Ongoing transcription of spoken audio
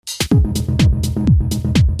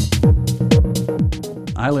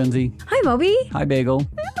Hi, Lindsay. Hi, Moby. Hi, Bagel.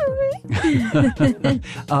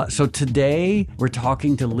 So today we're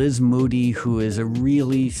talking to Liz Moody, who is a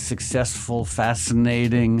really successful,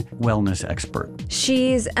 fascinating wellness expert.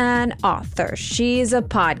 She's an author. She's a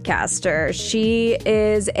podcaster. She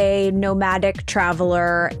is a nomadic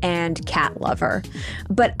traveler and cat lover.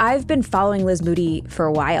 But I've been following Liz Moody for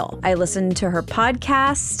a while. I listened to her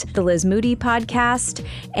podcast, the Liz Moody podcast,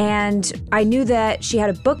 and I knew that she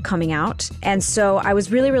had a book coming out. And so I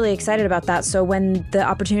was really, really excited about that. So when the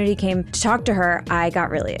opportunity came to talk to her, I got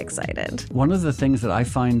really excited. One of the things that I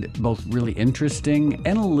find both really interesting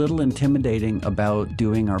and a little intimidating about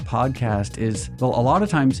doing our podcast is, well, a lot of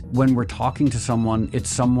times when we're talking to someone, it's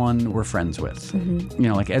someone we're friends with. Mm-hmm. You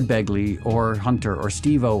know, like Ed Begley or Hunter or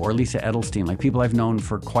Steve-O or Lisa Edelstein, like people I've known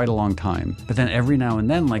for quite a long time. But then every now and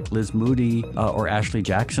then, like Liz Moody or Ashley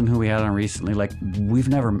Jackson, who we had on recently, like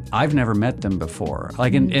I've never met them before.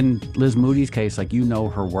 Like in Liz Moody's case, like you know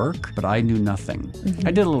her work, but I knew nothing. Mm-hmm.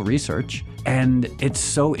 I did a little research. And it's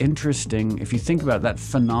so interesting if you think about that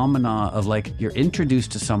phenomena of like you're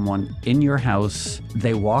introduced to someone in your house,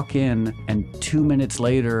 they walk in, and 2 minutes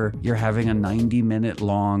later, you're having a 90-minute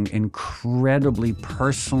long, incredibly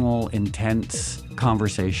personal, intense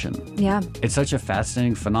conversation. Yeah. It's such a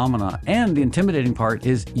fascinating phenomena. And the intimidating part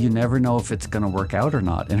is you never know if it's going to work out or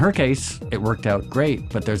not. In her case, it worked out great,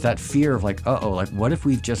 but there's that fear of like, like what if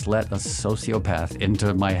we've just let a sociopath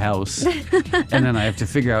into my house and then I have to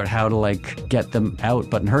figure out how to like get them out.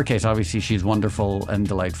 But in her case, obviously she's wonderful and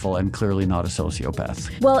delightful and clearly not a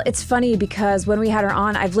sociopath. Well, it's funny because when we had her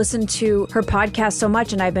on, I've listened to her podcast so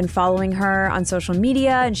much and I've been following her on social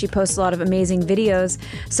media and she posts a lot of amazing videos.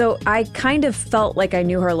 So I kind of felt like I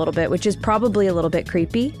knew her a little bit, which is probably a little bit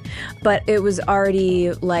creepy, but it was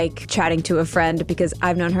already like chatting to a friend because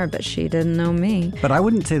I've known her, but she didn't know me. But I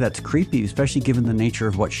wouldn't say that's creepy, especially given the nature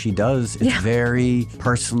of what she does. It's very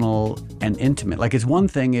personal and intimate. Like it's one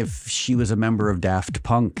thing if she was a member of Daft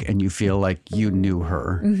Punk and you feel like you knew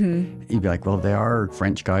her. Mm-hmm. You'd be like, well, they are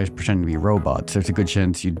French guys pretending to be robots. There's a good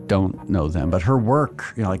chance you don't know them. But her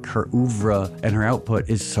work, you know, like her oeuvre and her output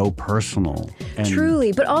is so personal. And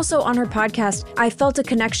truly. But also on her podcast, I felt a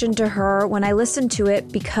connection to her when I listened to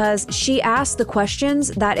it because she asked the questions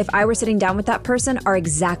that if I were sitting down with that person are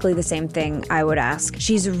exactly the same thing I would ask.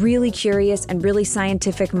 She's really curious and really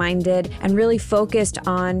scientific minded and really focused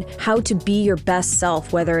on how to be your best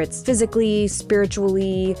self, whether it's physically,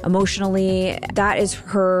 spiritually, emotionally. That is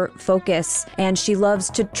her focus. And she loves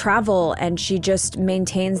to travel and she just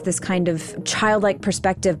maintains this kind of childlike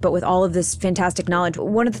perspective, but with all of this fantastic knowledge.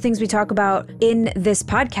 One of the things we talk about in this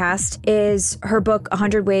podcast is her book,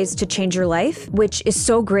 100 Ways to Change Your Life, which is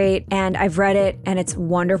so great. And I've read it and it's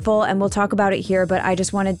wonderful. And we'll talk about it here, but I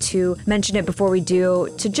just wanted to mention it before we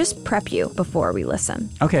do to just prep you before we listen.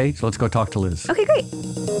 Okay, so let's go talk to Liz. Okay, great.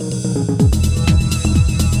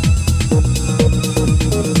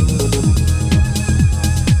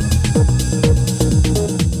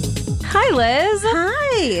 Hi, Liz.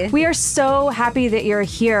 Hi. We are so happy that you're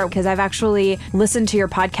here because I've actually listened to your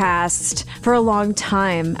podcast for a long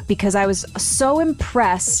time because I was so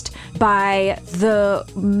impressed by the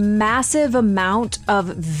massive amount of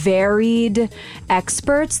varied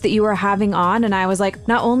experts that you were having on. And I was like,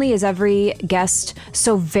 not only is every guest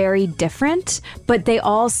so very different, but they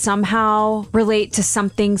all somehow relate to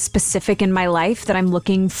something specific in my life that I'm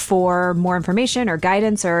looking for more information or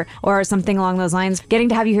guidance or something along those lines. Getting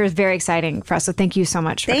to have you here is very exciting for us. So thank you so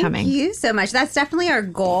much for coming. Thank you so much. That's definitely our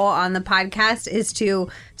goal on the podcast is to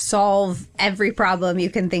solve every problem you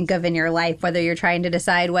can think of in your life, whether you're trying to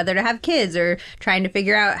decide whether to have kids or trying to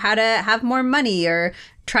figure out how to have more money or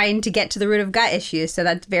trying to get to the root of gut issues. So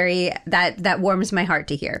that's that warms my heart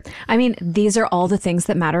to hear. I mean, these are all the things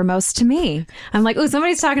that matter most to me. I'm like, oh,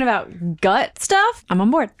 somebody's talking about gut stuff. I'm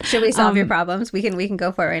on board. Should we solve your problems? We can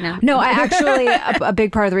go for it right now. No, I actually, a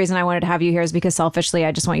big part of the reason I wanted to have you here is because selfishly,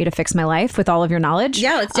 I just want you to fix my life with all of your knowledge.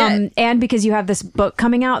 Yeah, let's do it. And because you have this book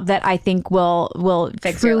coming out that I think will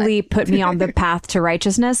truly put me on the path to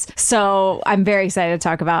righteousness. So I'm very excited to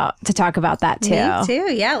talk about that too. Me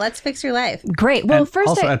too. Yeah, let's fix your life. Great. Well,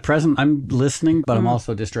 first, also at present, I'm listening, but I'm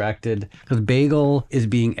also distracted because Bagel is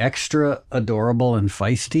being extra adorable and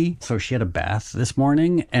feisty. So she had a bath this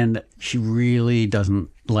morning and she really doesn't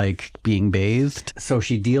like being bathed. So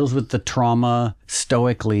she deals with the trauma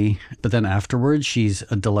stoically, but then afterwards she's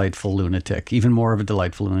a delightful lunatic, even more of a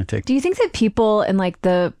delightful lunatic. Do you think that people in like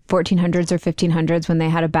the 1400s or 1500s when they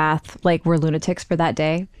had a bath like were lunatics for that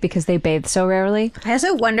day because they bathed so rarely? I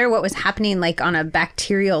also wonder what was happening like on a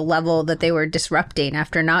bacterial level that they were disrupting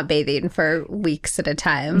after not bathing for weeks at a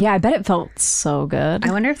time. Yeah, I bet it felt so good.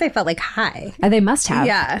 I wonder if they felt like high. They must have.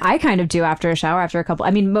 Yeah. I kind of do after a shower, after a couple.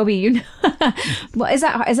 I mean, Moby, you know, well, is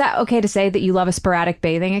that okay to say that you love a sporadic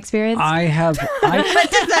bathing experience? What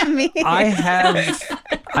does that mean?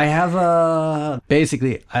 I have a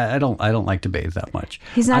basically I don't like to bathe that much.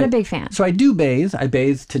 He's not a big fan. So I do bathe. I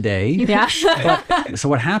bathed today. Yeah. So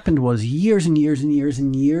what happened was years and years and years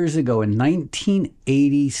and years ago in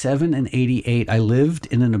 1987 and 88, I lived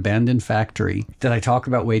in an abandoned factory that I talk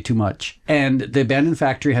about way too much. And the abandoned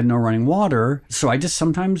factory had no running water, so I just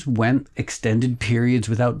sometimes went extended periods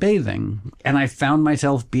without bathing. And I found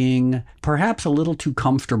myself being perhaps a little too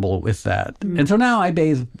comfortable with that. And so now I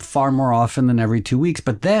bathe far more often than every 2 weeks.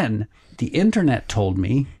 But then the internet told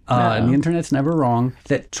me, and the internet's never wrong,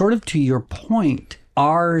 that sort of to your point,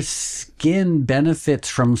 our skin benefits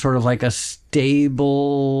from sort of like a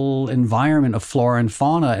stable environment of flora and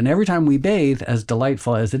fauna. And every time we bathe, as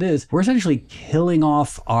delightful as it is, we're essentially killing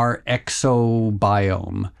off our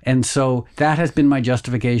exobiome. And so that has been my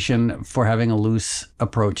justification for having a loose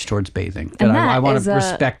approach towards bathing. That I want to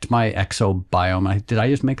respect my exobiome. Did I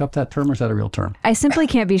just make up that term or is that a real term? I simply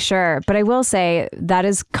can't be sure, but I will say that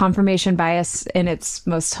is confirmation bias in its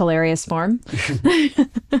most hilarious form.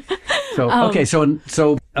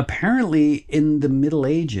 So apparently in the Middle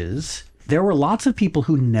Ages, there were lots of people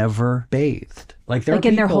who never bathed. Like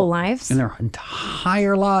in their whole lives? In their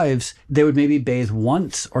entire lives, they would maybe bathe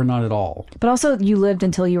once or not at all. But also you lived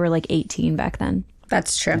until you were like 18 back then.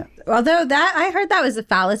 That's true. Yeah. Although I heard that was a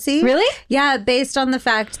fallacy. Really? Yeah, based on the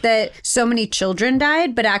fact that so many children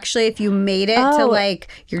died, but actually if you made it to like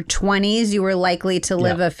your 20s, you were likely to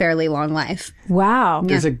live a fairly long life. Wow.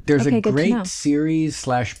 There's a great series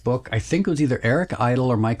 / book. I think it was either Eric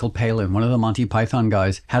Idle or Michael Palin, one of the Monty Python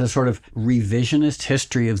guys, had a sort of revisionist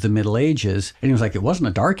history of the Middle Ages. And he was like, it wasn't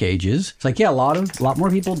a dark ages. It's like, yeah, a lot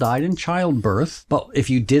more people died in childbirth. But if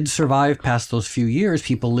you did survive past those few years,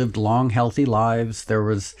 people lived long, healthy lives.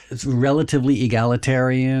 It's relatively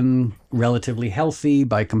egalitarian, relatively healthy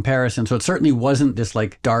by comparison. So it certainly wasn't this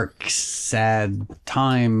like dark, sad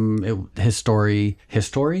time history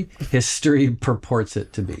purports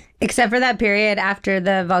it to be. Except for that period after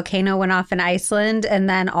the volcano went off in Iceland and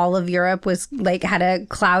then all of Europe was like had a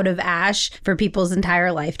cloud of ash for people's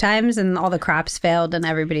entire lifetimes and all the crops failed and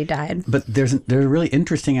everybody died. But there's a really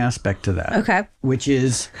interesting aspect to that. Okay. Which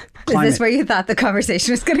is climate. Is this where you thought the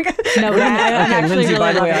conversation was going to go? No, okay, Lindsay,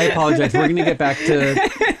 by the way, I apologize. We're going to get back to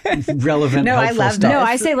relevant, helpful stuff. No,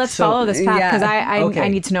 I say let's follow this path because I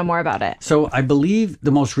need to know more about it. So I believe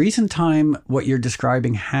the most recent time what you're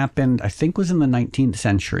describing happened, I think was in the 19th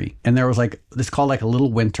century. And there was like this called like a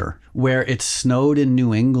little winter where it snowed in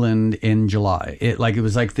New England in July. It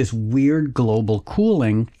was like this weird global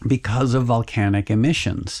cooling because of volcanic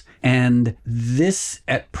emissions. And this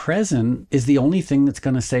at present is the only thing that's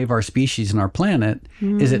going to save our species and our planet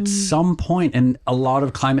is at some point, and a lot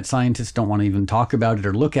of climate scientists don't want to even talk about it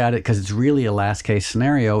or look at it because it's really a last case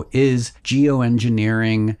scenario, is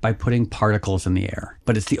geoengineering by putting particles in the air.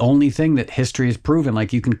 But it's the only thing that history has proven,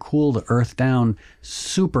 like you can cool the earth down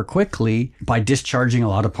super quickly by discharging a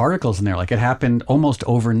lot of particles in there. Like it happened almost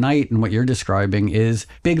overnight. And what you're describing is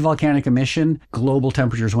big volcanic emission, global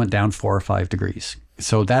temperatures went down 4 or 5 degrees.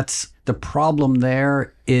 So that's the problem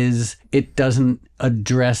there is it doesn't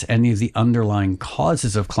address any of the underlying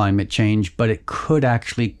causes of climate change, but it could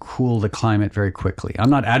actually cool the climate very quickly. I'm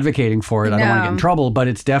not advocating for it. I don't want to get in trouble, but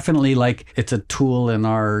it's definitely like it's a tool in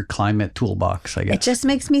our climate toolbox, I guess. It just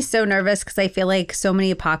makes me so nervous because I feel like so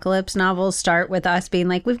many apocalypse novels start with us being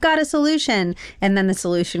like, we've got a solution. And then the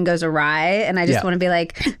solution goes awry. And I just want to be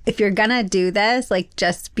like, if you're going to do this, like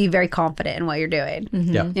just be very confident in what you're doing.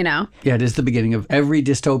 Mm-hmm. Yeah. You know? Yeah, it is the beginning of every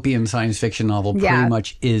dystopian science fiction novel pretty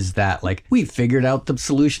much is that. Like, we figured out the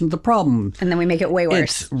solution to the problem. And then we make it way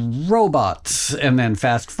worse. It's robots. And then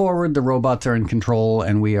fast forward, the robots are in control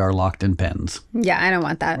and we are locked in pens. Yeah, I don't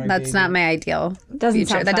want that. Right, that's not my ideal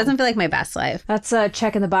future. That doesn't feel like my best life. That's a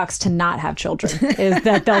check in the box to not have children, is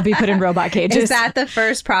that they'll be put in robot cages. Is that the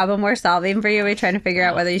first problem we're solving for you? Are we trying to figure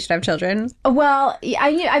out whether you should have children? Well,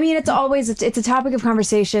 I mean, it's always, it's a topic of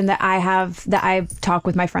conversation that I talk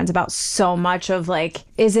with my friends about so much of like,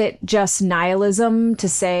 is it just nihilism to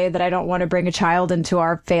say that I don't want to bring a child into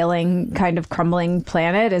our failing, kind of crumbling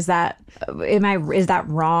planet. Is that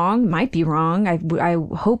wrong? Might be wrong. I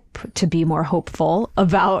hope to be more hopeful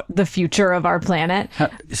about the future of our planet.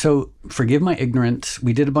 So forgive my ignorance.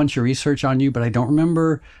 We did a bunch of research on you, but I don't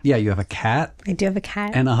remember. Yeah, you have a cat. I do have a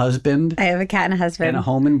cat. And a husband. I have a cat and a husband. And a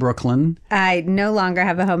home in Brooklyn. I no longer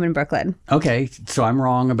have a home in Brooklyn. Okay, so I'm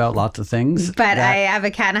wrong about lots of things. But I have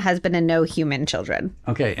a cat and a husband and no human children.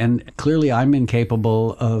 Okay, and clearly I'm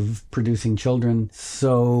incapable of producing children.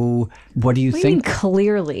 So what do you think? What do you mean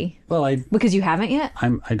clearly? Well, because you haven't yet.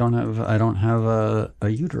 I don't have a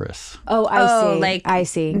uterus. Oh, I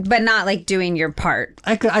see. But not like doing your part.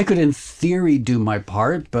 I could in theory do my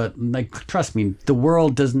part, but like trust me, the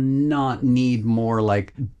world does not need more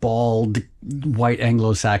like bald white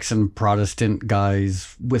Anglo-Saxon Protestant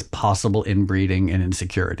guys with possible inbreeding and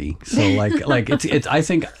insecurity. So like it's I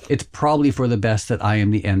think it's probably for the best that I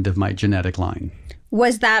am the end of my genetic line.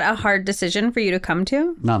 Was that a hard decision for you to come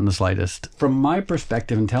to? Not in the slightest. From my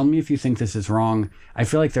perspective, and tell me if you think this is wrong, I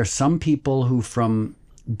feel like there's some people who from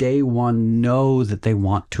day one know that they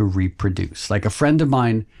want to reproduce. Like a friend of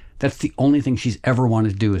mine, that's the only thing she's ever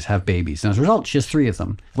wanted to do is have babies. And as a result, she has 3 of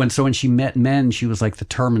them. When she met men, she was like the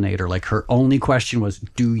Terminator. Like her only question was,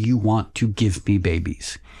 do you want to give me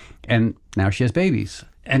babies? And now she has babies.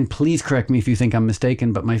 And please correct me if you think I'm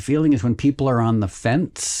mistaken, but my feeling is when people are on the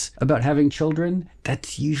fence about having children,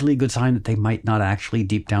 that's usually a good sign that they might not actually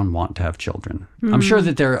deep down want to have children. I'm sure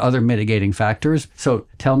that there are other mitigating factors. So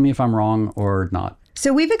tell me if I'm wrong or not.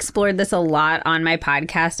 So we've explored this a lot on my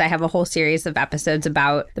podcast. I have a whole series of episodes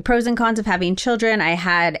about the pros and cons of having children. I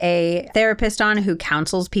had a therapist on who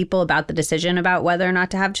counsels people about the decision about whether or not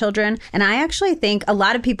to have children. And I actually think a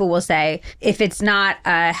lot of people will say, if it's not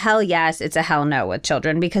a hell yes, it's a hell no with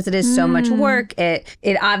children because it is so much work.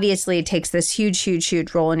 It obviously takes this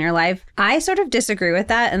huge role in your life. I sort of disagree with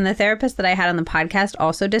that. And the therapist that I had on the podcast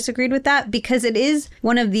also disagreed with that because it is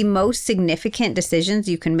one of the most significant decisions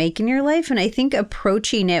you can make in your life. And I think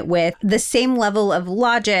approaching it with the same level of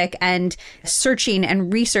logic and searching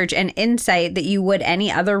and research and insight that you would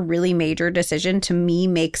any other really major decision, to me,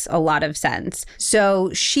 makes a lot of sense.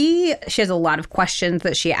 So she has a lot of questions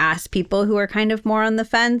that she asks people who are kind of more on the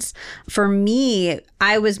fence. For me,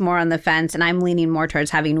 I was more on the fence and I'm leaning more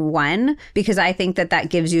towards having one because I think that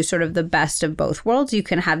gives you sort of the best of both worlds. You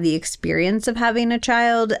can have the experience of having a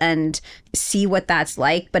child and see what that's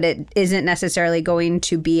like, but it isn't necessarily going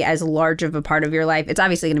to be as large of a part of your life. It's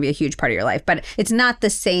obviously going to be a huge part of your life, but it's not the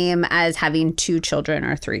same as having 2 children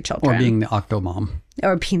or 3 children. Or being the octomom.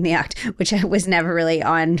 Or being the which was never really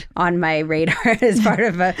on my radar as part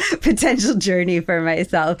of a potential journey for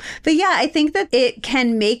myself. But yeah, I think that it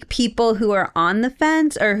can make people who are on the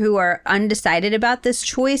fence or who are undecided about this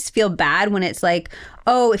choice feel bad when it's like,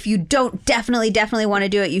 oh, if you don't definitely want to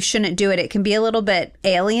do it, you shouldn't do it. It can be a little bit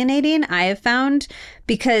alienating, I have found,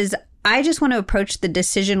 because I just want to approach the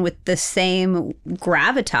decision with the same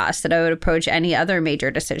gravitas that I would approach any other major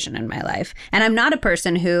decision in my life. And I'm not a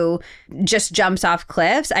person who just jumps off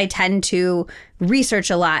cliffs. I tend to research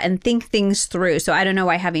a lot and think things through. So I don't know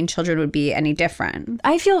why having children would be any different.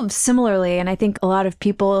 I feel similarly, and I think a lot of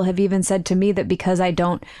people have even said to me that because I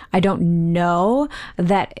don't know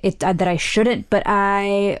that I shouldn't, but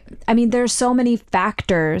I mean there's so many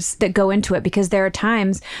factors that go into it because there are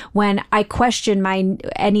times when I question my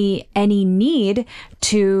any need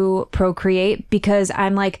to procreate because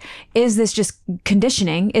I'm like, is this just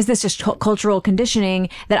conditioning? Is this just cultural conditioning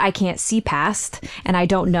that I can't see past? And I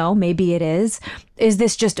don't know, maybe it is. Is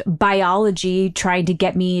this just biology trying to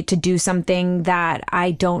get me to do something that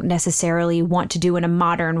I don't necessarily want to do in a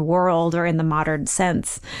modern world or in the modern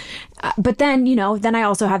sense? But then, then I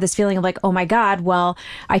also have this feeling of like, oh my God, well,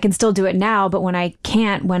 I can still do it now, but when I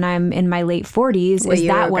can't, when I'm in my late 40s, is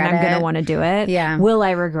that when I'm going to want to do it? Yeah. Will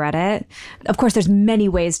I regret it? Of course, there's many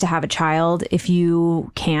ways to have a child if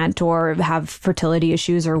you can't or have fertility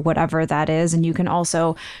issues or whatever that is. And you can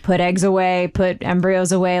also put eggs away, put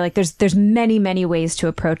embryos away. Like there's many ways to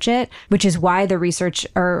approach it, which is why the research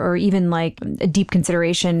or even like a deep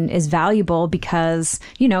consideration is valuable because,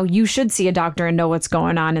 you should see a doctor and know what's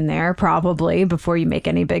going on in there probably before you make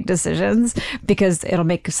any big decisions because it'll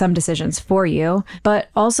make some decisions for you. But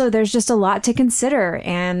also there's just a lot to consider.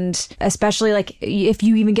 And especially like if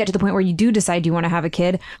you even get to the point where you do decide you want to have a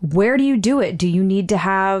kid, where do you do it? Do you need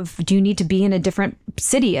to be in a different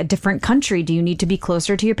city, a different country? Do you need to be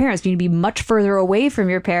closer to your parents? Do you need to be much further away from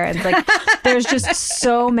your parents? Like there's just just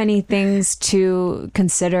so many things to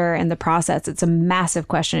consider in the process. It's a massive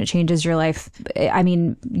question. It changes your life. I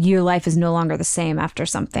mean, your life is no longer the same after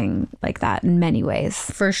something like that in many ways.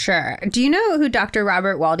 For sure. Do you know who Dr.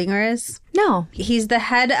 Robert Waldinger is? No. He's the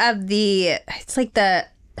head of the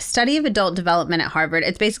study of adult development at Harvard.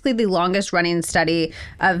 It's basically the longest running study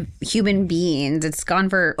of human beings. It's gone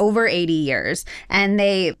for over 80 years. And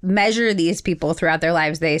they measure these people throughout their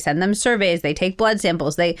lives. They send them surveys. They take blood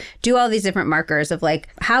samples. They do all these different markers of like,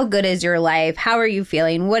 how good is your life? How are you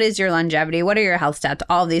feeling? What is your longevity? What are your health stats?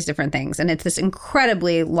 All of these different things. And it's this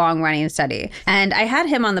incredibly long running study. And I had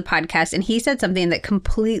him on the podcast and he said something that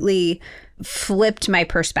completely flipped my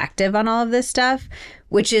perspective on all of this stuff,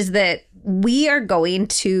 which is that we are going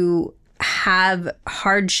to have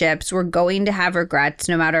hardships. We're going to have regrets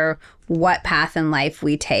no matter what path in life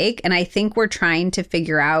we take. And I think we're trying to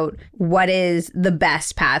figure out what is the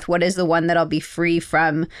best path. What is the one that'll be free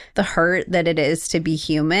from the hurt that it is to be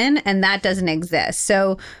human? And that doesn't exist.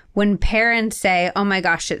 So when parents say, oh my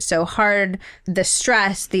gosh, it's so hard, the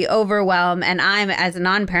stress, the overwhelm, and I'm as a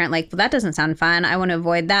non-parent like, well, that doesn't sound fun. I want to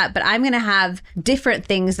avoid that. But I'm going to have different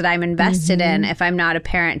things that I'm invested in if I'm not a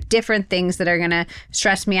parent, different things that are going to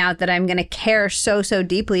stress me out that I'm going to care so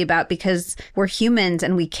deeply about because we're humans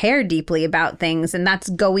and we care deeply about things. And that's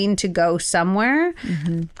going to go somewhere.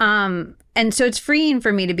 And so it's freeing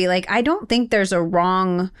for me to be like, I don't think there's a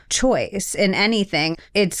wrong choice in anything.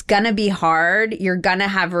 It's going to be hard. You're going to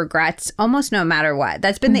have regrets almost no matter what.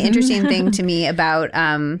 That's been the interesting thing to me about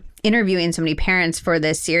interviewing so many parents for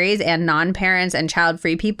this series and non-parents and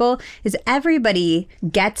child-free people is everybody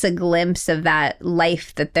gets a glimpse of that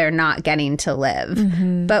life that they're not getting to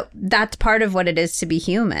live. But that's part of what it is to be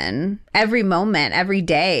human. Every moment, every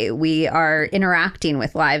day, we are interacting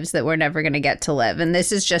with lives that we're never going to get to live. And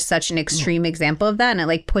this is just such an extreme example of that. And it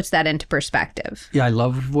like puts that into perspective. Yeah, I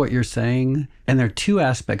love what you're saying. And there are two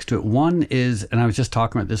aspects to it. One is, and I was just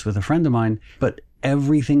talking about this with a friend of mine, but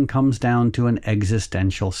everything comes down to an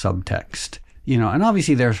existential subtext. You know, and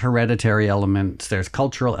obviously there's hereditary elements, there's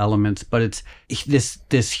cultural elements, but it's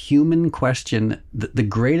this human question. The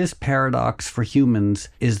greatest paradox for humans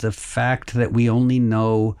is the fact that we only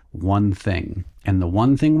know one thing. And the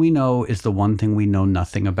one thing we know is the one thing we know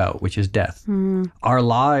nothing about, which is death. Our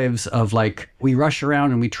lives of like, we rush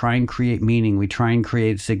around and we try and create meaning. We try and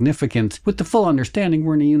create significance with the full understanding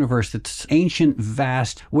we're in a universe that's ancient,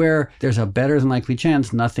 vast, where there's a better than likely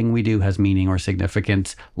chance nothing we do has meaning or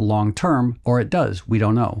significance long term, or it does. We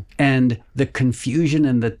don't know. And the confusion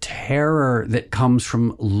and the terror that comes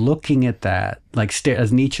from looking at that, like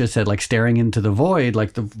as Nietzsche said, like staring into the void,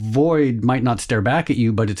 like the void might not stare back at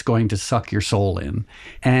you, but it's going to suck your soul in.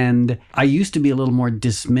 And I used to be a little more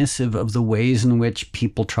dismissive of the ways in which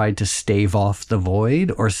people tried to stave off the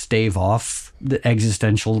void or stave off the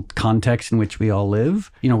existential context in which we all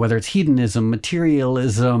live. You know, whether it's hedonism,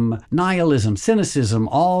 materialism, nihilism, cynicism,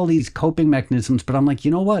 all these coping mechanisms. But I'm like,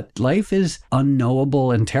 you know what? Life is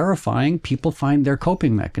unknowable and terrifying. People find their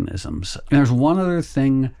coping mechanisms. And there's one other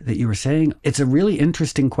thing that you were saying. It's a really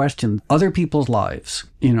interesting question. Other people's lives,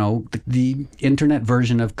 you know, the internet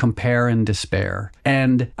version of compare and despair.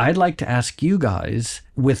 And I'd like to ask you guys,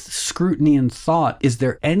 with scrutiny and thought, is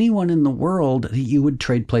there anyone in the world that you would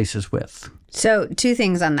trade places with? So 2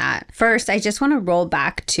 things on that. First, I just want to roll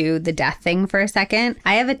back to the death thing for a second.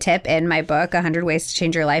 I have a tip in my book, 100 Ways to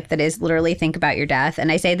Change Your Life, that is literally think about your death.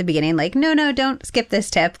 And I say at the beginning, like, no, don't skip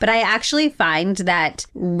this tip. But I actually find that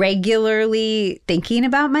regularly thinking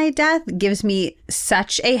about my death gives me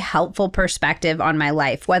such a helpful perspective on my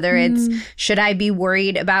life, whether it's, should I be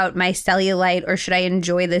worried about my cellulite or should I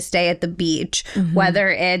enjoy this day at the beach? Whether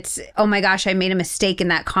it's, oh my gosh, I made a mistake in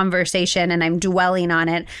that conversation and I'm dwelling on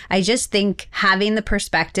it. I just think having the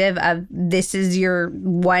perspective of this is your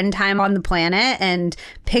one time on the planet and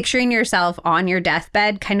picturing yourself on your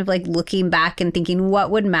deathbed, kind of like looking back and thinking what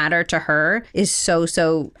would matter to her is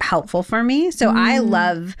so helpful for me. So I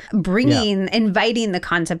love inviting the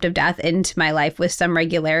concept of death into my life with some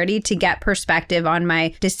regularity to get perspective on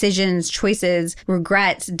my decisions, choices,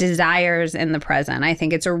 regrets, desires in the present. I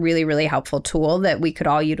think it's a really helpful tool that we could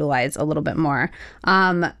all utilize a little bit more.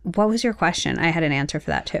 What was your question? I had an answer for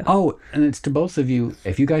that too. Oh, and it's to both of you.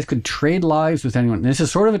 If you guys could trade lives with anyone, and this is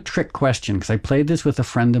sort of a trick question because I played this with a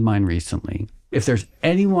friend of mine recently. If there's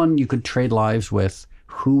anyone you could trade lives with,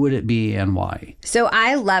 who would it be and why? So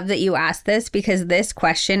I love that you asked this because this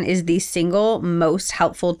question is the single most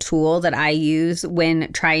helpful tool that I use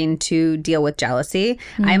when trying to deal with jealousy.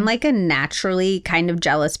 I'm like a naturally kind of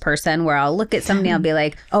jealous person where I'll look at somebody and I'll be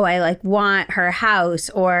like, oh, I like want her house,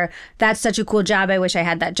 or that's such a cool job. I wish I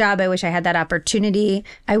had that job. I wish I had that opportunity.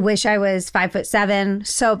 I wish I was 5'7"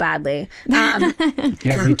 so badly.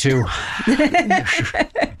 Yeah, me too.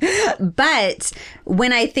 But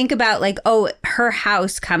when I think about like, oh, her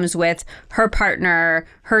house comes with her partner,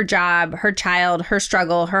 her job, her child, her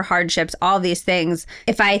struggle, her hardships, all these things.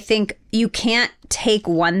 If I think you can't take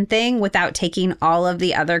one thing without taking all of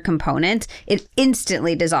the other components, it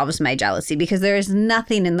instantly dissolves my jealousy because there is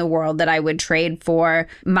nothing in the world that I would trade for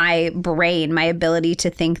my brain, my ability to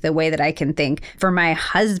think the way that I can think, for my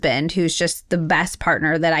husband, who's just the best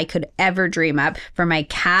partner that I could ever dream up, for my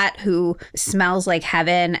cat who smells like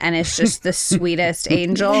heaven and is just the sweetest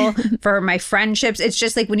angel, for my friendships. It's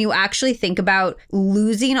just like when you actually think about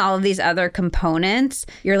losing all of these other components,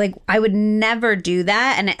 you're like, I would never do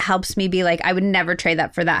that. And it helps me be like, I would never trade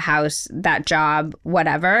that for that house, that job,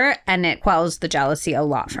 whatever. And it quells the jealousy a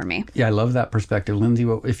lot for me. Yeah, I love that perspective. Lindsay,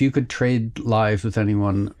 if you could trade lives with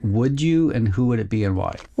anyone, would you, and who would it be and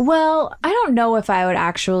why? Well, I don't know if I would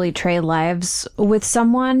actually trade lives with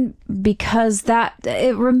someone because that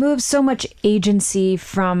it removes so much agency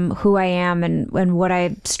from who I am and what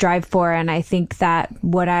I strive for. And I think that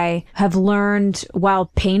what I have learned,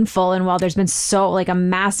 while painful and while there's been so like a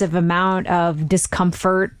massive amount of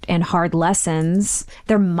discomfort and hard lessons,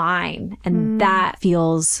 they're mine. And that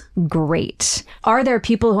feels great. Are there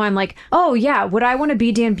people who I'm like, oh yeah, would I want to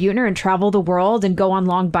be Dan Buettner and travel the world and go on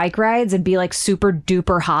long bike rides and be like super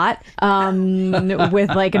duper hot with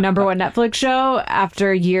like a #1 Netflix show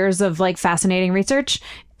after years of like fascinating research?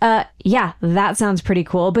 Yeah, that sounds pretty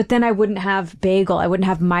cool. But then I wouldn't have Bagel. I wouldn't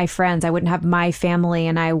have my friends. I wouldn't have my family.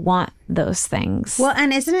 And I want those things. Well,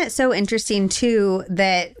 and isn't it so interesting too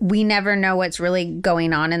that we never know what's really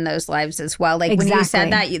going on in those lives as well? Like when you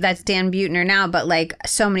said that, that's Dan Buettner now, but like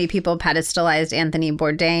so many people pedestalized Anthony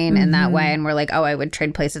Bourdain in that way. And we're like, oh, I would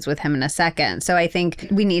trade places with him in a second. So I think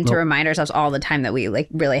we need to remind ourselves all the time that we like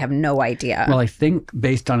really have no idea. Well, I think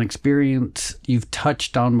based on experience, you've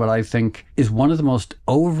touched on what I think is one of the most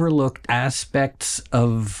overlooked aspects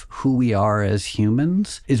of who we are as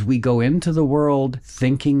humans is we go into the world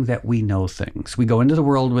thinking that we know things. We go into the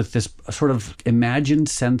world with this sort of imagined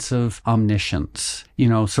sense of omniscience. You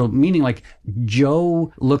know, so meaning like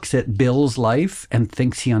Joe looks at Bill's life and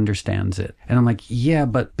thinks he understands it. And I'm like, yeah,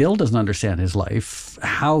 but Bill doesn't understand his life.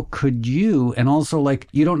 How could you? And also like,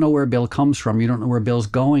 you don't know where Bill comes from. You don't know where Bill's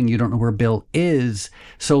going. You don't know where Bill is.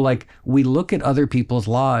 So like we look at other people's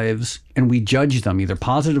lives and we judge them either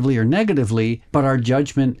positively or negatively, but our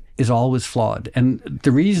judgment is always flawed. And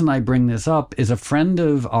the reason I bring this up is a friend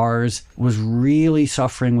of ours was really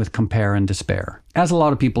suffering with compare and despair, as a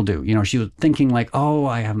lot of people do. You know, she was thinking like, oh,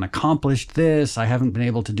 I haven't accomplished this. I haven't been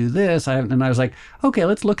able to do this. And I was like, okay,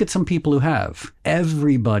 let's look at some people who have.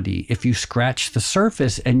 Everybody, if you scratch the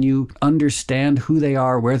surface and you understand who they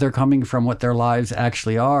are, where they're coming from, what their lives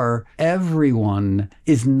actually are, everyone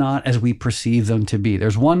is not as we perceive them to be.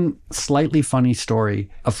 There's one slightly funny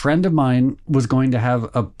story. A friend of mine was going to have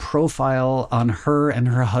a profile on her and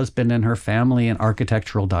her husband and her family in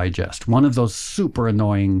Architectural Digest. One of those super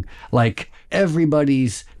annoying, like,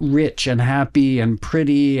 everybody's rich and happy and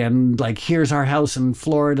pretty and like, here's our house in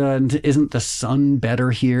Florida and isn't the sun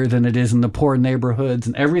better here than it is in the poor neighborhoods,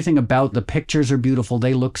 and everything about the pictures are beautiful.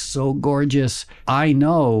 They look so gorgeous. I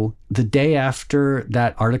know the day after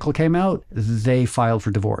that article came out, they filed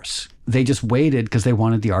for divorce. They just waited because they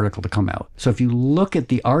wanted the article to come out. So if you look at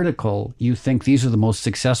the article, you think these are the most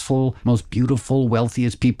successful, most beautiful,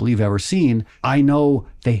 wealthiest people you've ever seen. I know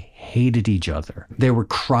they hated each other. They were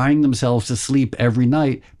crying themselves to sleep every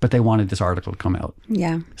night, but they wanted this article to come out.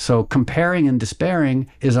 Yeah. So comparing and despairing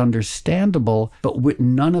is understandable, but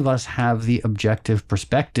none of us have the objective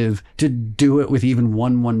perspective to do it with even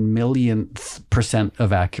 1/1,000,000%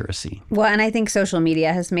 of accuracy. Well, and I think social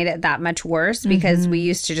media has made it that much worse because we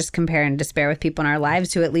used to just compare and despair with people in our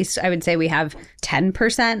lives who at least I would say we have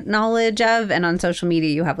 10% knowledge of. And on social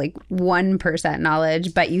media, you have like 1%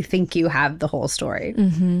 knowledge, but you think you have the whole story.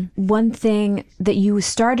 One thing that you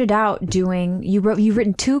started out doing, you've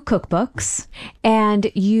written 2 cookbooks,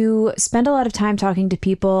 and you spend a lot of time talking to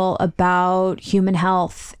people about human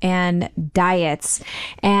health and diets.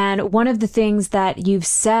 And one of the things that you've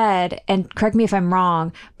said, and correct me if I'm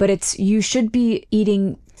wrong, but it's you should be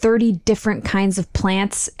eating 30 different kinds of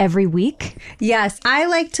plants every week? Yes, I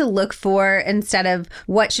like to look for, instead of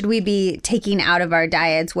what should we be taking out of our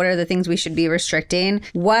diets, what are the things we should be restricting,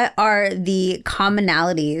 what are the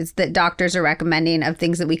commonalities that doctors are recommending of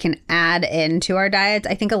things that we can add into our diets.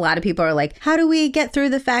 I think a lot of people are like, how do we get through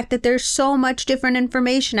the fact that there's so much different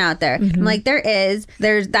information out there? I'm like,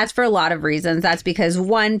 that's for a lot of reasons. That's because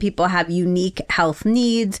 1, people have unique health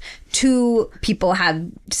needs. 2, people have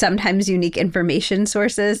sometimes unique information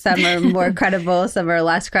sources. Some are more credible, some are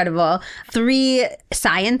less credible. 3,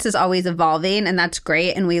 science is always evolving, and that's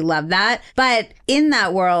great, and we love that. But in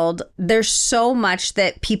that world, there's so much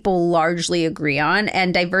that people largely agree on,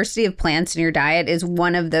 and diversity of plants in your diet is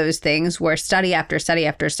one of those things where study after study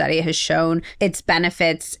after study has shown its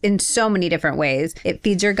benefits in so many different ways. It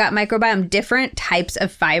feeds your gut microbiome. Different types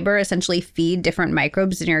of fiber essentially feed different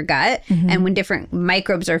microbes in your gut, and when different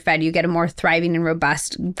microbes are fed, you get a more thriving and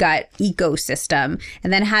robust gut ecosystem.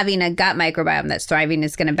 And then having a gut microbiome that's thriving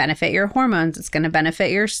is going to benefit your hormones. It's going to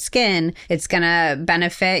benefit your skin. It's going to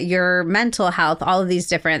benefit your mental health, all of these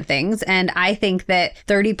different things. And I think that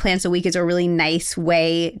 30 plants a week is a really nice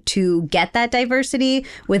way to get that diversity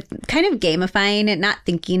with kind of gamifying it, not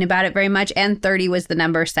thinking about it very much. And 30 was the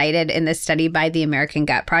number cited in this study by the American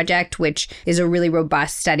Gut Project, which is a really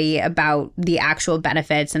robust study about the actual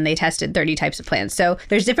benefits. And they tested 30 types of plants. So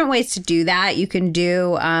there's different ways to do that. You can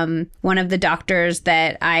do, one of the doctors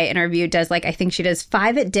that I interviewed does, like, I think she does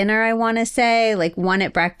 5 at dinner, I want to say, like 1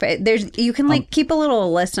 at breakfast. You can keep a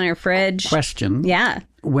little list on your fridge. Question. Yeah.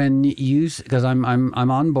 When you, because I'm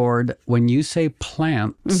on board, when you say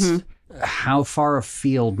plants, how far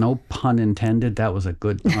afield, no pun intended, that was a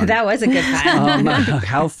good pun. That was a good pun.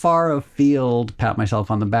 How far afield, pat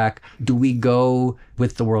myself on the back, do we go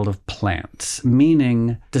with the world of plants?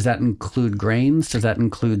 Meaning, does that include grains? Does that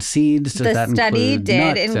include seeds? Does that study include did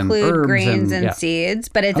nuts include and grains and yeah. seeds,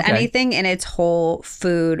 but it's anything in its whole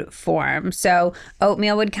food form. So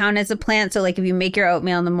oatmeal would count as a plant. So like if you make your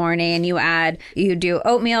oatmeal in the morning and you do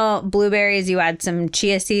oatmeal, blueberries, you add some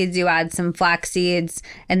chia seeds, you add some flax seeds,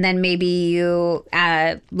 and then maybe you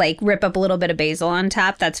rip up a little bit of basil on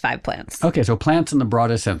top. That's 5 plants. Okay, so plants in the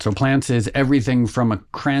broadest sense. So plants is everything from a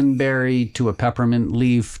cranberry to a peppermint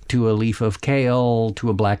leaf to a leaf of kale to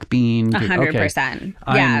a black bean. 100%. Okay.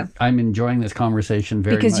 Yeah. I'm enjoying this conversation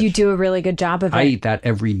very much. Because you do a really good job of it. I eat that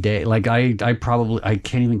every day. Like I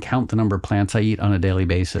can't even count the number of plants I eat on a daily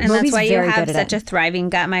basis. And that's Moby's why you very have good at such it. a thriving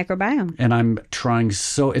gut microbiome. And I'm trying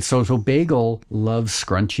so Bagel loves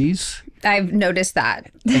scrunchies. I've noticed that.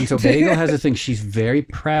 And so Bagel has a thing. She's very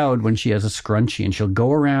proud when she has a scrunchie, and she'll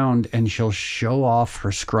go around and she'll show off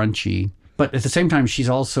her scrunchie. But at the same time, she's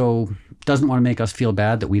also doesn't want to make us feel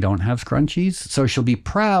bad that we don't have scrunchies. So she'll be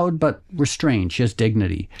proud, but restrained. She has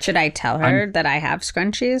dignity. Should I tell her that I have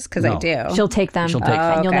scrunchies? Because I do. She'll take them,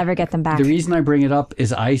 and you'll never get them back. The reason I bring it up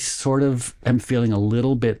is I sort of am feeling a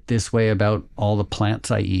little bit this way about all the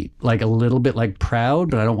plants I eat. Like a little bit like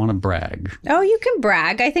proud, but I don't want to brag. Oh, you can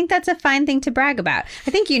brag. I think that's a fine thing to brag about.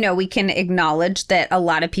 I think, we can acknowledge that a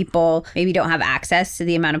lot of people maybe don't have access to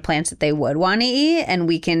the amount of plants that they would want to eat, and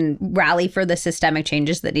we can rally for the systemic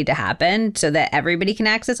changes that need to happen so that everybody can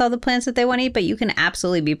access all the plants that they want to eat, but you can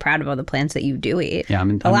absolutely be proud of all the plants that you do eat. Yeah,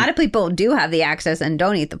 a lot of people do have the access and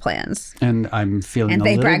don't eat the plants. And I'm feeling and a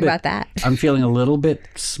they little brag bit, about that. I'm feeling a little bit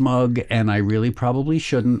smug, and I really probably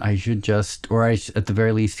shouldn't. I should just, at the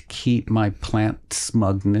very least, keep my plant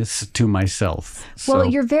smugness to myself. Well,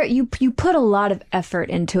 you put a lot of effort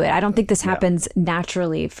into it. I don't think this happens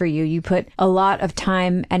naturally for you. You put a lot of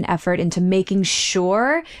time and effort into making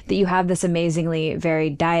sure that you have this amazingly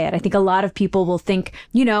varied diet. I think a lot of people will think,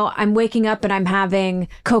 I'm waking up and I'm having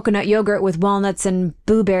coconut yogurt with walnuts and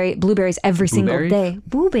blueberries every single day.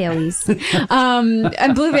 Blueberries.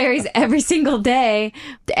 And blueberries every single day,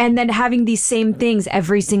 and then having these same things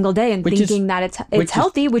every single day and thinking that it's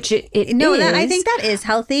healthy, which it is. I think that is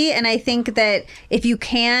healthy. And I think that if you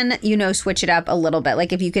can, switch it up a little bit,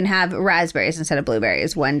 like if you can have raspberries instead of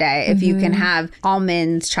blueberries one day, if you can have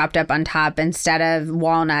almonds chopped up on top instead of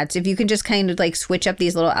walnuts, if you can just kind of like switch up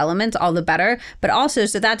these little elements, all the better. But also,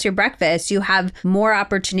 so that's your breakfast. You have more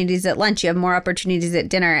opportunities at lunch. You have more opportunities at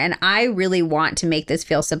dinner. And I really want to make this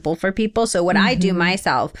feel simple for people. So what I do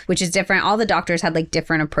myself, which is different, all the doctors had like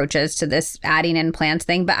different approaches to this adding in plants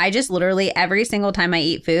thing. But I just literally every single time I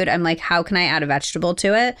eat food, I'm like, how can I add a vegetable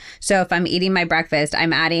to it? So if I'm eating my breakfast,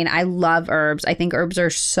 I love herbs. I think herbs are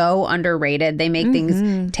so underrated. They make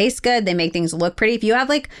things taste good. They make things look pretty. If you have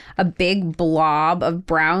like a big blob of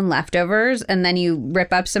brown leftovers and then you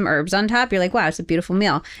rip up some herbs herbs on top, you're like, wow, it's a beautiful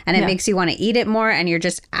meal. And it makes you want to eat it more, and you're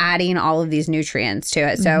just adding all of these nutrients to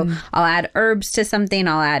it. So I'll add herbs to something,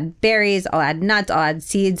 I'll add berries, I'll add nuts, I'll add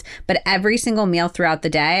seeds. But every single meal throughout the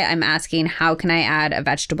day, I'm asking, how can I add a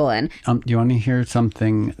vegetable in? Do you want to hear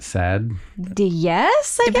something sad?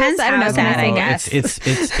 Yes, I Depends guess. I don't know. how sad, I guess.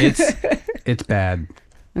 It's bad.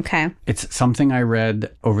 Okay. It's something I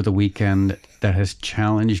read over the weekend that has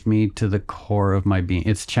challenged me to the core of my being.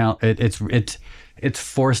 It's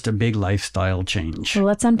forced a big lifestyle change. Well,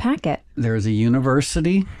 let's unpack it. There's a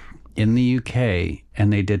university in the UK,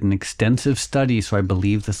 and they did an extensive study, so I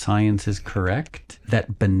believe the science is correct,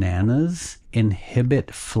 that bananas inhibit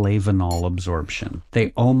flavonol absorption.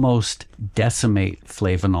 They almost decimate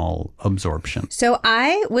flavonol absorption. So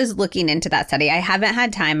I was looking into that study. I haven't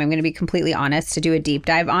had time, I'm going to be completely honest, to do a deep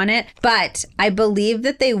dive on it. But I believe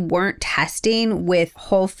that they weren't testing with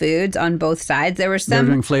whole foods on both sides. There were some...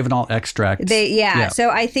 They're doing flavanol extracts. Yeah. So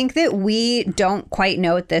I think that we don't quite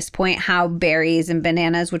know at this point how berries and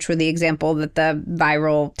bananas, which were the example that the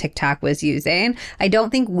viral TikTok was using, I don't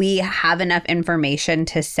think we have enough information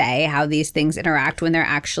to say how these things interact when they're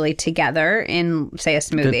actually together in, say, a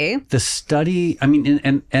smoothie. The study, I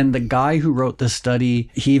mean, and the guy who wrote the study,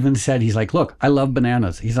 he even said, he's like, look, I love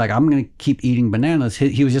bananas. He's like, I'm going to keep eating bananas.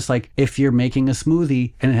 He was just like, if you're making a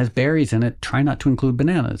smoothie and it has berries in it, try not to include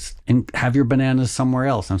bananas and have your bananas somewhere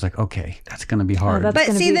else. And I was like, okay, that's going to be hard. But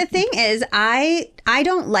see, the thing is, I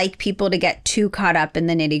don't like people to get too caught up in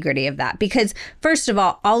the nitty gritty of that, because first of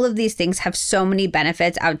all of these things have so many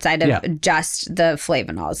benefits outside of just the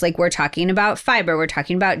flavonols. Like, we're talking about fiber, we're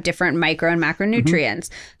talking about different micro and macronutrients.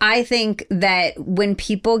 I think that when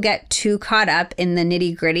people get too caught up in the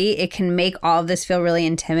nitty gritty, it can make all of this feel really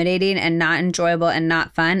intimidating and not enjoyable and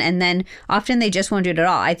not fun. And then often they just won't do it at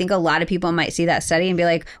all. I think a lot of people might see that study and be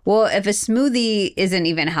like, well, if a smoothie isn't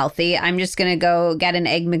even healthy, I'm just going to go get an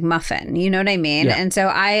Egg McMuffin. You know what I mean? Yeah. And so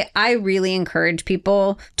I really encourage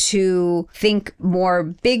people to think more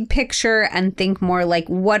big picture and think more like,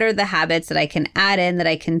 what are the habits that I can add in, that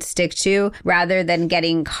I can stick to, rather than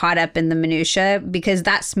getting caught up in the minutia, because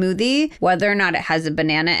that smoothie, whether or not it has a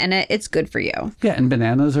banana in it, it's good for you. Yeah, and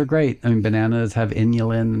bananas are great. I mean, bananas have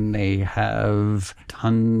inulin, they have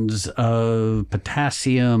tons of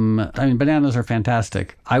potassium. I mean, bananas are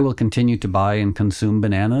fantastic. I will continue to buy and consume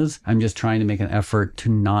bananas. I'm just trying to make an effort to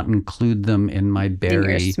not include them in my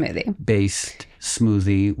berry-based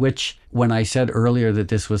smoothie, which, when I said earlier that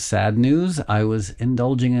this was sad news, I was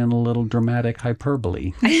indulging in a little dramatic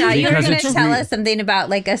hyperbole. I thought you were going to tell us something about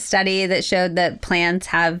like a study that showed that plants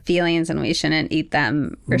have feelings and we shouldn't eat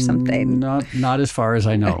them or something. Not as far as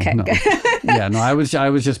I know. Okay, no. I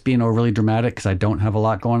was just being overly dramatic because I don't have a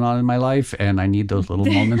lot going on in my life, and I need those little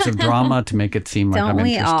moments of drama to make it seem like I'm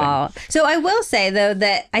interesting. Don't we all? So I will say, though,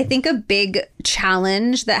 that I think a big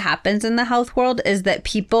challenge that happens in the health world is that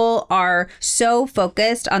people are so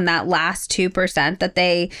focused on that last 2% that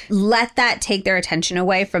they let that take their attention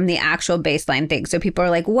away from the actual baseline thing. So people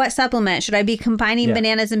are like, what supplement should I be combining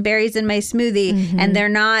bananas and berries in my smoothie? And they're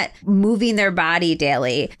not moving their body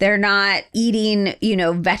daily. They're not eating,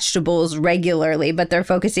 vegetables regularly, but they're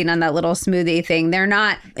focusing on that little smoothie thing. They're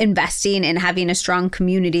not investing in having a strong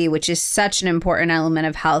community, which is such an important element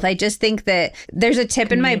of health. I just think that there's a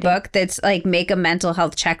tip in my book that's like, make a mental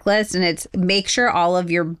health checklist, and it's make sure all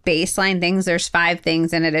of your baseline things, there's 5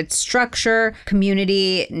 things in it. It's structure,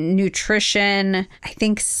 community, nutrition, I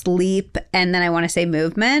think sleep, and then I want to say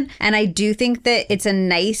movement. And I do think that it's a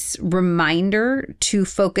nice reminder to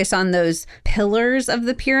focus on those pillars of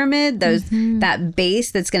the pyramid, those that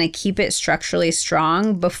base that's going to keep it structurally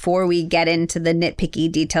strong before we get into the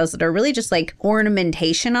nitpicky details that are really just like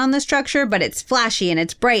ornamentation on the structure, but it's flashy and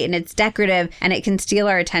it's bright and it's decorative, and it can steal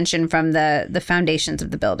our attention from the foundations of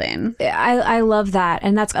the building. I love that.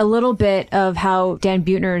 And that's a little bit of how Dan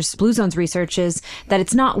Buettner's Blue Zones research is, that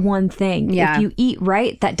it's not one thing. Yeah. If you eat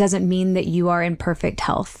right, that doesn't mean that you are in perfect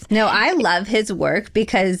health. No, I love his work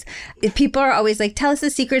because people are always like, tell us the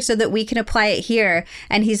secret so that we can apply it here.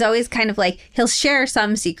 And he's always kind of like, he'll share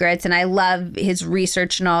some secrets, and I love his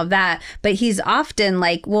research and all of that. But he's often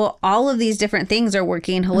like, well, all of these different things are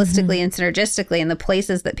working holistically and synergistically in the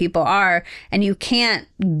places that people are. And you can't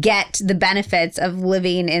get the benefits of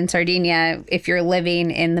living in Sardinia if you're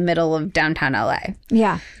living in the middle of downtown LA.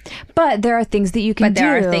 Yeah. But there are things that you can do.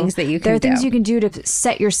 There are things you can do to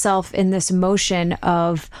set yourself in this motion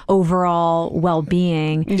of overall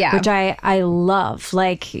well-being, which I love.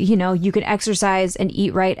 Like, you can exercise and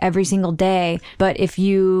eat right every single day, but if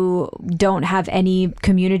you don't have any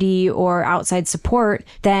community or outside support,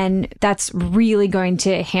 then that's really going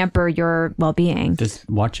to hamper your well-being. Does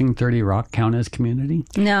watching 30 Rock count as community?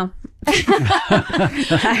 No.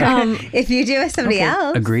 If you do with somebody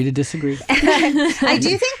else. Agree to disagree. I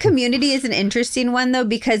do think community is an interesting one, though,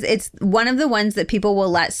 because it's one of the ones that people will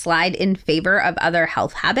let slide in favor of other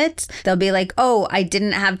health habits. They'll be like, oh, I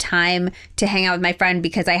didn't have time to hang out with my friend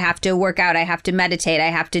because I have to work out, I have to meditate, I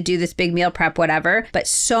have to do this big meal prep, whatever. But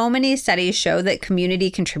so many studies show that community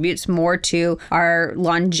contributes more to our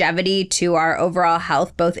longevity, to our overall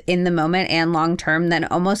health, both in the moment and long term, than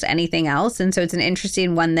almost anything else. And so it's an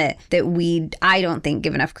interesting one that I don't think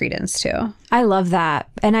give enough credence to. I love that.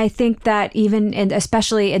 And I think that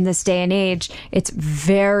especially in this day and age, it's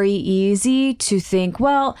very easy to think,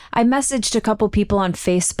 well, I messaged a couple people on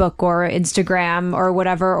Facebook or Instagram or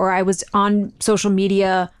whatever, or I was on social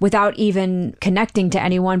media without even connecting to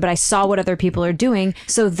anyone, but I saw what other people are doing.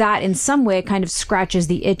 So that in some way kind of scratches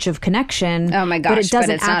the itch of connection. Oh my gosh, but it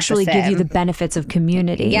doesn't it's actually give you the benefits of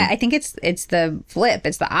community. Yeah, I think it's the flip.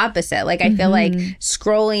 It's the opposite. Like, I feel like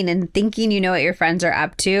scrolling and thinking you know what your friends are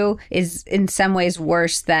up to is in some ways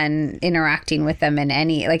worse than interacting with them in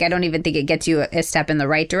any, like, I don't even think it gets you a step in the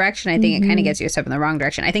right direction. I think it kind of gets you a step in the wrong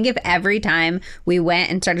direction. I think if every time we went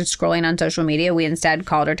and started scrolling on social media, we instead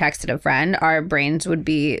called or texted a friend, our brains would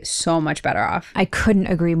be so much better off. I couldn't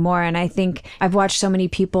agree more. And I think I've watched so many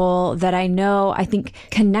people that I know, I think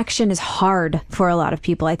connection is hard for a lot of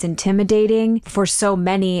people. It's intimidating for so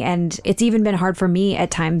many. And it's even been hard for me at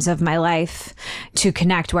times of my life to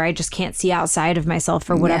connect where I just can't see outside of myself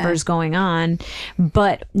for whatever's going on.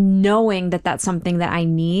 But knowing that that's something that I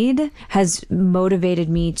need has motivated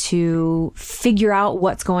me to figure out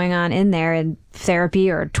what's going on in there in therapy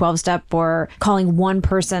or 12-step, or calling one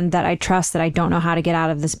person that I trust that I don't know how to get out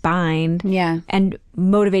of this bind. Yeah. And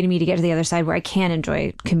motivating me to get to the other side where I can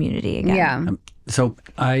enjoy community again. Yeah. So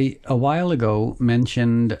I, a while ago,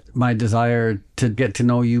 mentioned my desire to get to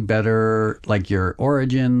know you better, like your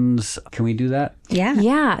origins. Can we do that? Yeah.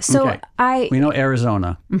 Yeah. So Okay. We know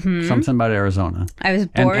Arizona. Something about Arizona. I was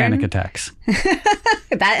born. And panic attacks.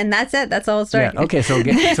 That's it. That's the whole story. Yeah. Okay. So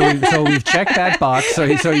we've checked that box. So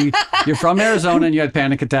you're from Arizona and you had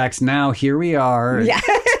panic attacks. Now here we are. Yeah.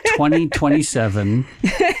 2027.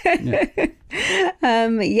 Yeah.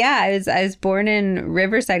 I was born in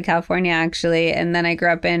Riverside, California, actually, and then I grew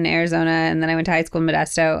up in Arizona, and then I went to high school in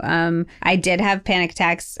Modesto. I did have panic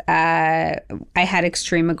attacks. I had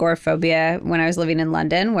extreme agoraphobia when I was living in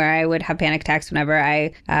London, where I would have panic attacks whenever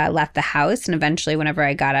I left the house, and eventually whenever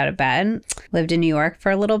I got out of bed. Lived in New York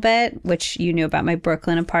for a little bit, which you knew about my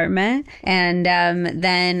Brooklyn apartment, and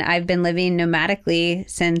then I've been living nomadically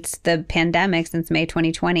since the pandemic, since May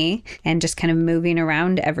 2020, and just kind of moving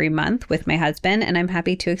around every month with my husband, and I'm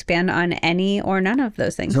happy to expand on any or none of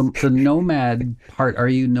those things. So the nomad part, are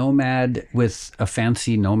you nomad with a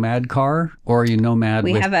fancy nomad car, or are you nomad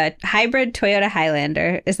We have a hybrid Toyota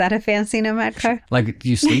Highlander. Is that a fancy nomad car? Like, do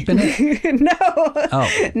you sleep in it? No.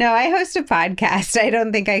 Oh. No, I host a podcast. I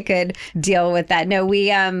don't think I could deal with that. No, we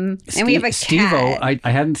and we have a Steve-O, cat. I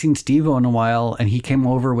hadn't seen Steve-O in a while, and he came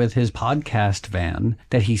over with his podcast van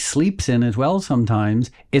that he sleeps in as well sometimes.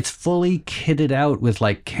 It's fully kitted out with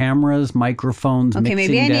like cameras, microphones, Okay,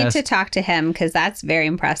 maybe I mixing need to desk. talk to him because that's very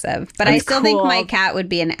impressive. But I still think my cat would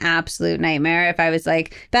be an absolute nightmare if I was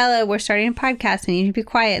like, Bella, we're starting a podcast. We need to be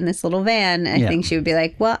quiet in this little van. I think she would be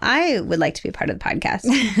like, well, I would like to be a part of the podcast.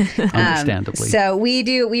 Understandably. So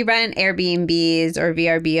we rent Airbnbs or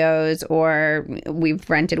VRBOs, or we've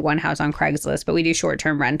rented one house on Craigslist, but we do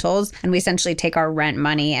short-term rentals, and we essentially take our rent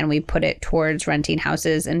money and we put it towards renting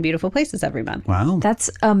houses in beautiful places every month. Wow. That's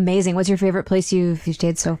amazing. What's your favorite place you've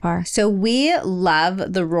stayed so far? So we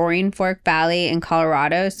love the Roaring Fork Valley in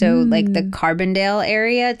Colorado. So like the Carbondale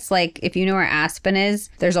area, it's like, if you know where Aspen is,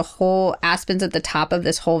 there's a whole, Aspen's at the top of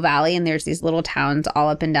this whole valley, and there's these little towns all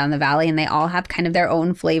up and down the valley, and they all have kind of their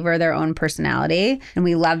own flavor, their own personality. And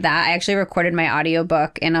we love that. I actually recorded my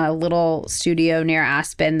audiobook in a little studio near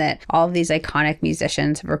Aspen that all of these iconic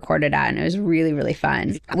musicians have recorded at, and it was really, really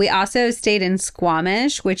fun. We also stayed in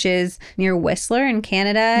Squamish, which is near Whistler in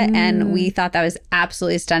Canada, and we thought that was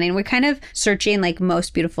absolutely stunning. We're kind of searching like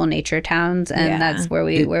most beautiful nature towns, and that's where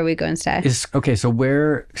we go and stay. Okay, so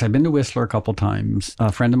because I've been to Whistler a couple times.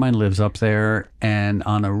 A friend of mine lives up there, and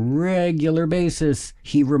on a regular basis,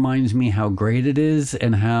 he reminds me how great it is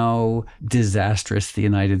and how disastrous the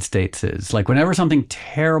United States is. Like, whenever something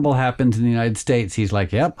terrible happens in the United States, he's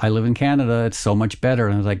like, yep, I live in Canada. It's so much better.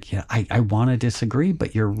 And I was like, yeah, I want to disagree,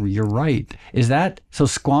 but you're right. Is that, so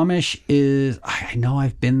Squamish is, I know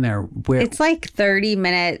I've been there. Where It's like 30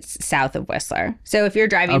 minutes south south of Whistler. So if you're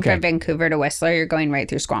driving from Vancouver to Whistler, you're going right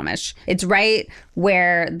through Squamish. It's right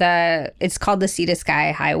where it's called the Sea to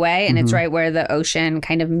Sky Highway, and it's right where the ocean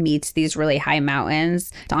kind of meets these really high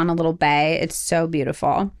mountains. It's on a little bay. It's so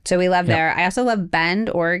beautiful. So we love there. I also love Bend,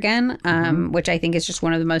 Oregon, which I think is just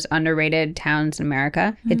one of the most underrated towns in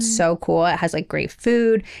America. It's so cool. It has like great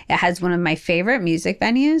food. It has one of my favorite music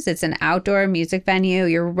venues. It's an outdoor music venue.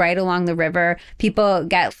 You're right along the river. People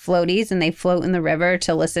get floaties and they float in the river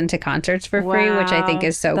to listen to concerts for free, which I think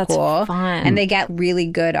is so cool. Fun. And they get really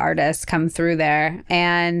good artists come through there,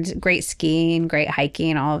 and great skiing, great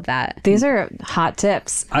hiking, all of that. These are hot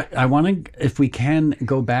tips. I want to, if we can,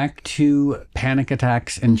 go back to panic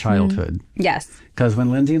attacks in childhood. Yes. Because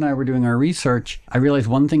when Lindsay and I were doing our research, I realized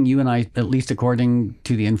one thing you and I, at least according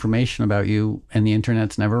to the information about you, and the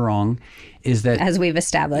internet's never wrong, is that as we've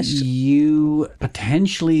established, you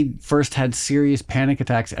potentially first had serious panic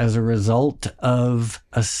attacks as a result of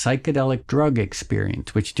a psychedelic drug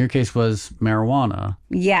experience, which in your case was marijuana.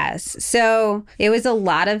 Yes. So it was a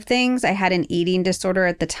lot of things. I had an eating disorder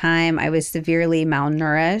at the time. I was severely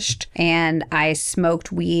malnourished, and I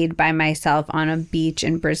smoked weed by myself on a beach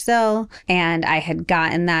in Brazil. And I had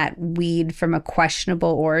gotten that weed from a questionable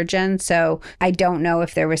origin. So I don't know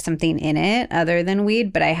if there was something in it other than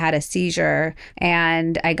weed, but I had a seizure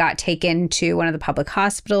and I got taken to one of the public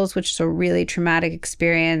hospitals, which was a really traumatic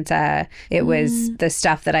experience. It was the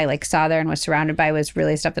stuff that I saw there and was surrounded by was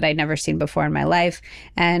really stuff that I'd never seen before in my life.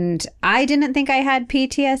 And I didn't think I had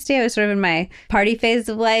PTSD. I was sort of in my party phase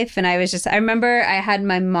of life. And I remember I had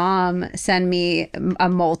my mom send me a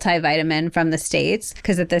multivitamin from the States,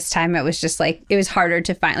 because at this time it was just it was harder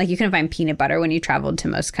to find. You couldn't find peanut butter when you traveled to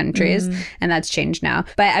most countries. And that's changed now.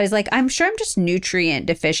 But I was I'm sure I'm just nutrient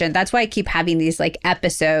deficient. That's why I keep having these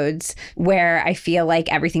episodes where I feel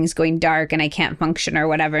like everything's going dark and I can't function or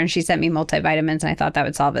whatever. And she sent me multivitamins and I thought that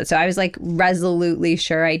would solve it. So I was resolutely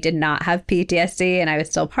sure I did not have PTSD, and I was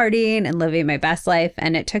still partying and living my best life.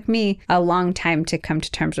 And it took me a long time to come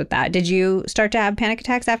to terms with that. Did you start to have panic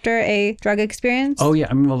attacks after a drug experience? Oh, yeah.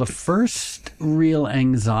 I mean, well, the first real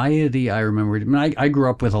anxiety I remembered, I grew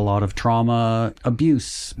up with a lot of trauma,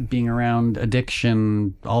 abuse, being around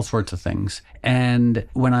addiction, all sorts of things. And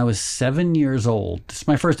when I was 7 years old, this is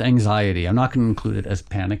my first anxiety. I'm not going to include it as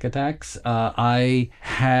panic attacks. I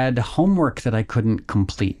had homework that I couldn't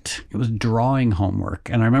complete. It was drawing homework.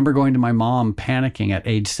 And I remember going to my mom panicking at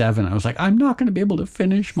age 7. I was like, I'm not going to be able to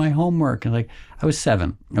finish my homework. And I was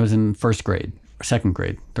 7. I was in first grade, second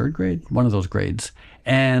grade, third grade, one of those grades.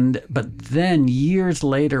 But then years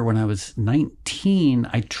later, when I was 19,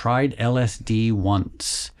 I tried LSD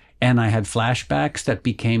once. And I had flashbacks that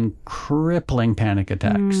became crippling panic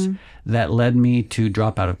attacks that led me to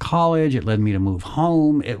drop out of college. It led me to move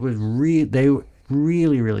home. It was they were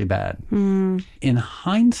really, really bad. In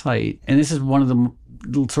hindsight, and this is one of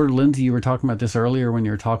the sort of, Lindsay, you were talking about this earlier when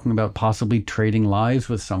you were talking about possibly trading lives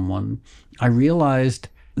with someone. I realized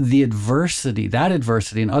that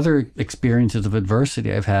adversity and other experiences of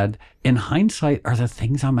adversity I've had, in hindsight, are the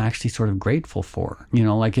things I'm actually sort of grateful for.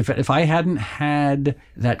 If I hadn't had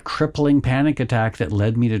that crippling panic attack that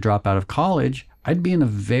led me to drop out of college, I'd be in a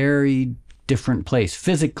very different place,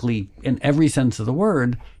 physically, in every sense of the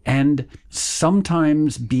word. And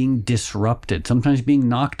sometimes being disrupted, sometimes being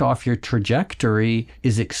knocked off your trajectory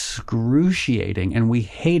is excruciating, and we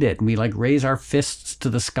hate it. And we raise our fists to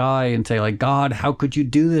the sky and say God, how could you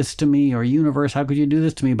do this to me? Or universe, how could you do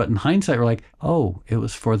this to me? But in hindsight, we're oh, it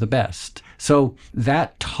was for the best. So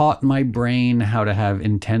that taught my brain how to have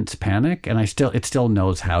intense panic, and it still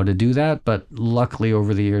knows how to do that. But luckily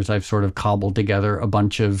over the years, I've sort of cobbled together a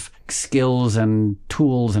bunch of skills and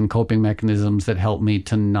tools and coping mechanisms that help me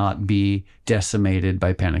to not be decimated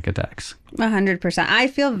by panic attacks. 100%. I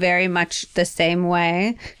feel very much the same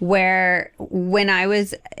way, where when I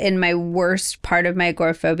was in my worst part of my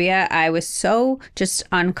agoraphobia, I was so just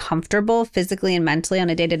uncomfortable physically and mentally on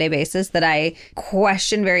a day-to-day basis that I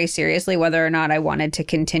questioned very seriously whether or not I wanted to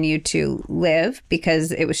continue to live,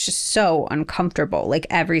 because it was just so uncomfortable,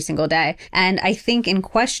 every single day. And I think in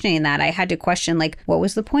questioning that, I had to question, what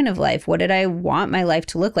was the point of life? What did I want my life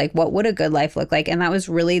to look like? What would a good life look like? And that was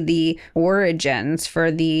really the origins for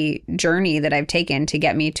the journey that I've taken to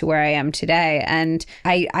get me to where I am today. And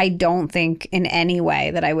I don't think in any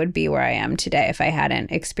way that I would be where I am today if I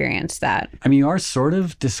hadn't experienced that. I mean, you are sort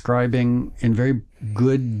of describing in very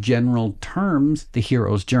good general terms the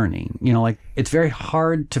hero's journey. Like it's very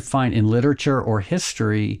hard to find in literature or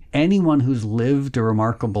history anyone who's lived a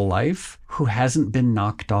remarkable life who hasn't been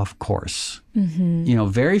knocked off course.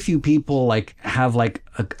 Very few people have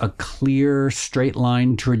a clear straight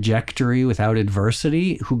line trajectory without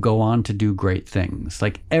adversity who go on to do great things.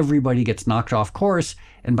 Like everybody gets knocked off course.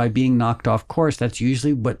 And by being knocked off course, that's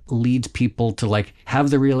usually what leads people to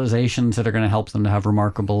have the realizations that are going to help them to have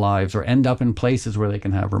remarkable lives or end up in places where they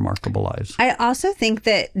can have remarkable lives. I also think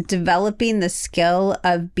that developing the skill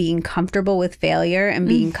of being comfortable with failure and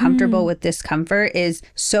being comfortable with discomfort is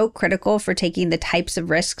so critical for taking the types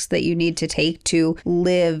of risks that you need to take to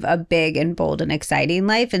live a big and bold and exciting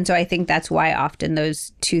life. And so I think that's why often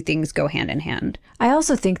those two things go hand in hand. I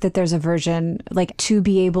also think that there's a version to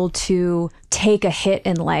be able to take a hit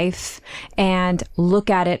in life and look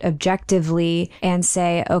at it objectively and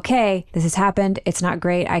say, okay, this has happened. It's not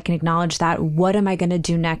great. I can acknowledge that. What am I going to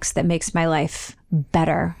do next that makes my life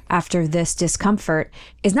better after this discomfort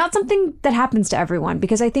is not something that happens to everyone.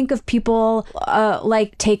 Because I think of people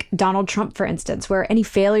take Donald Trump, for instance, where any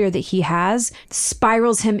failure that he has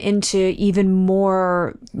spirals him into even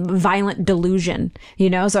more violent delusion,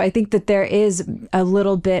 So I think that there is a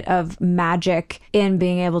little bit of magic in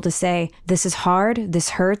being able to say, this is hard, this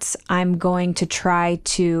hurts, I'm going to try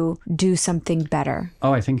to do something better.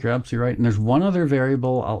 Oh, I think you're absolutely right. And there's one other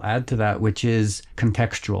variable I'll add to that, which is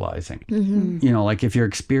contextualizing. If you're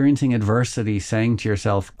experiencing adversity, saying to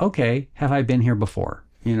yourself, okay, have I been here before?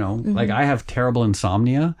 I have terrible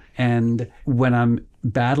insomnia. And when I'm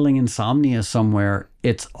battling insomnia somewhere,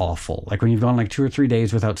 it's awful. Like when you've gone 2 or 3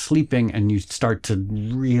 days without sleeping and you start to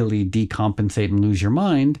really decompensate and lose your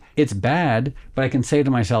mind, it's bad. But I can say to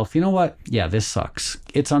myself, you know what? Yeah, this sucks.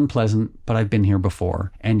 It's unpleasant, but I've been here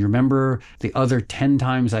before. And you remember the other 10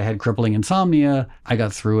 times I had crippling insomnia, I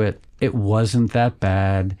got through it. It wasn't that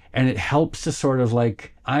bad. And it helps to sort of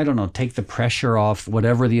take the pressure off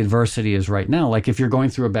whatever the adversity is right now. Like if you're going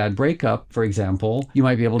through a bad breakup, for example, you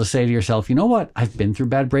might be able to say to yourself, you know what? I've been through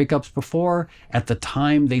bad breakups before. At the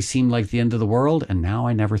time, they seemed like the end of the world, and now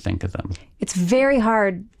I never think of them. It's very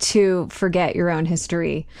hard to forget your own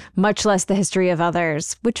history, much less the history of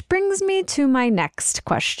others, which brings me to my next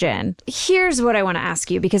question. Here's what I want to ask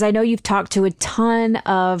you, because I know you've talked to a ton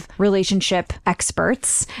of relationship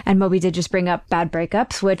experts, and Moby did just bring up bad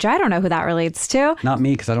breakups, which I don't know who that relates to. Not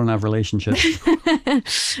me, because I don't have relationships.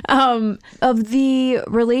 Of the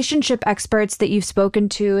relationship experts that you've spoken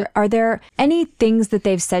to, are there any things that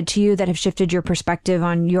they've said to you that have shifted your perspective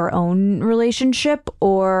on your own relationship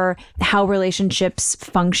or how relationships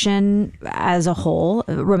function as a whole?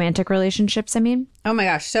 Romantic relationships, I mean? Oh my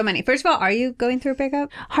gosh, so many. First of all, are you going through a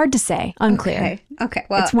breakup? Hard to say. Unclear. Okay.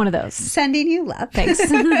 Well, it's one of those. Sending you love. Thanks.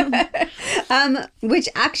 Which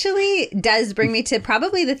actually does bring me to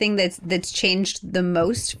probably the thing that's changed the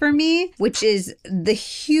most for me, which is the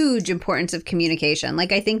huge importance of communication.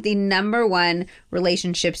 I think the number one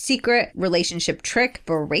relationship secret, relationship trick,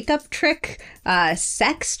 breakup trick,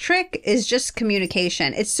 sex trick is just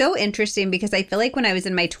communication. It's so interesting because I feel like when I was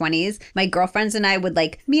in my 20s, my girlfriends and I would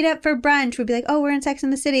meet up for brunch. We'd be like, oh, we're in Sex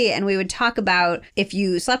and the City. And we would talk about if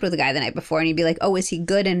you slept with a guy the night before and you'd be like, oh, is he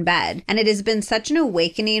good in bed? And it has been such an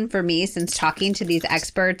awakening for me since talking to these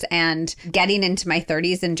experts and getting into my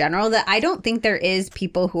 30s in general that I don't think there is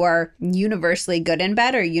people who are universally good in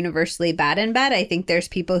bed or universally bad in bed. I think there's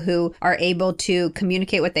people who are able to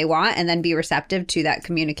communicate what they want and then be receptive to that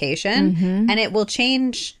communication. And it will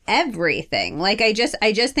change everything. I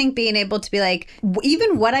just think being able to be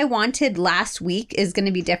even what I wanted last week is going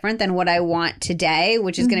to be different than what I want today,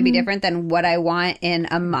 which is going to be different than what I want in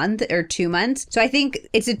a month or 2 months. So I think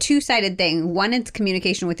it's a two-sided thing. One, it's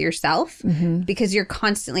communication with yourself because you're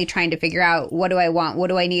constantly trying to figure out, what do I want? What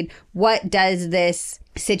do I need? What does this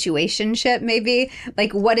situationship maybe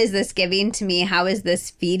what is this giving to me? How is this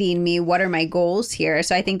feeding me? What are my goals here?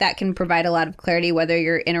 So I think that can provide a lot of clarity, whether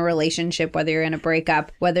you're in a relationship, whether you're in a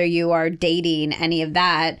breakup, whether you are dating, any of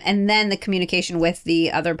that. And then the communication with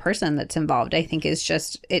the other person that's involved, I think is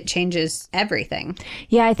just, it changes everything.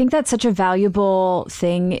 Yeah, I think that's such a valuable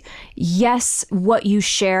thing. Yes, what you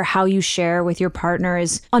share, how you share with your partner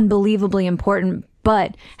is unbelievably important.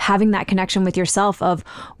 But having that connection with yourself of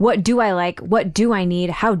what do I like? What do I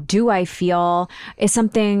need? How do I feel is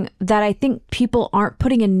something that I think people aren't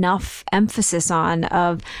putting enough emphasis on,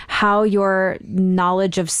 of how your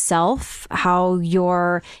knowledge of self, how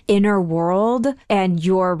your inner world and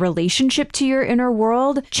your relationship to your inner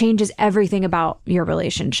world changes everything about your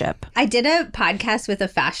relationship. I did a podcast with a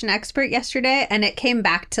fashion expert yesterday, and it came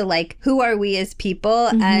back to who are we as people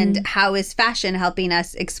and how is fashion helping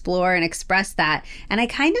us explore and express that? And I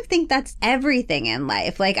kind of think that's everything in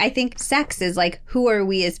life. Like, I think sex is like, who are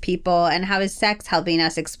we as people and how is sex helping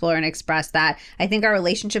us explore and express that? I think our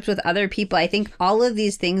relationships with other people, I think all of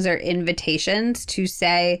these things are invitations to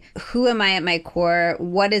say, who am I at my core?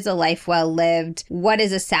 What is a life well lived? What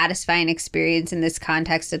is a satisfying experience in this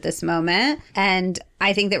context at this moment? And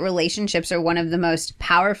I think that relationships are one of the most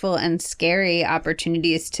powerful and scary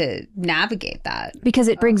opportunities to navigate that. Because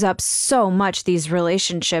it brings up so much, these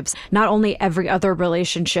relationships, not only every other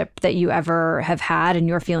relationship that you ever have had and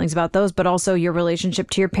your feelings about those, but also your relationship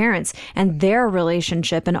to your parents and their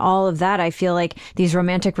relationship and all of that. I feel like these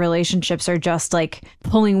romantic relationships are just like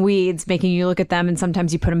pulling weeds, making you look at them, and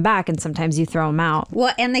sometimes you put them back and sometimes you throw them out.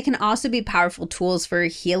 Well, and they can also be powerful tools for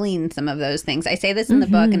healing some of those things. I say this in the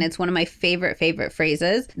book, and it's one of my favorite phrases.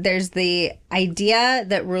 There's the idea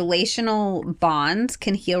that relational bonds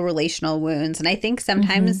can heal relational wounds. And I think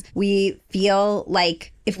sometimes we feel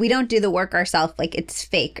like if we don't do the work ourselves, like it's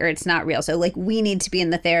fake or it's not real. So like we need to be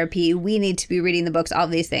in the therapy, we need to be reading the books, all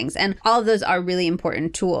of these things. And all of those are really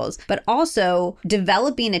important tools. But also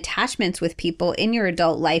developing attachments with people in your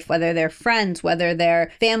adult life, whether they're friends, whether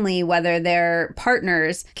they're family, whether they're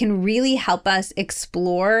partners, can really help us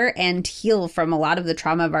explore and heal from a lot of the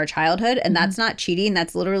trauma of our childhood. And that's not cheating.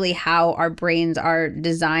 That's literally how our brains are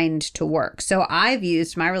designed to work. So I've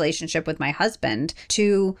used my relationship with my husband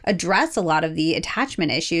to address a lot of the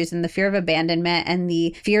attachment issues and the fear of abandonment and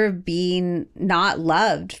the fear of being not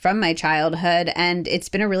loved from my childhood. And it's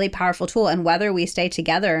been a really powerful tool. And whether we stay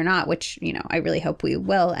together or not, which, you know, I really hope we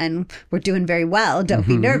will, and we're doing very well, don't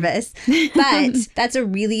be nervous. But that's a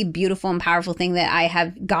really beautiful and powerful thing that I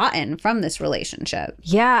have gotten from this relationship.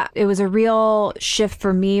 Yeah, it was a real shift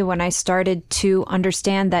for me when I started to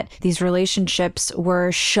understand that these relationships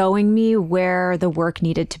were showing me where the work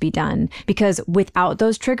needed to be done. Because without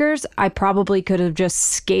those triggers, I probably could have just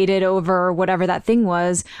skated over whatever that thing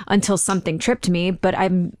was until something tripped me. But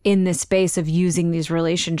I'm in this space of using these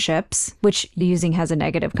relationships, which using has a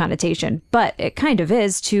negative connotation, but it kind of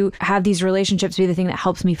is, to have these relationships be the thing that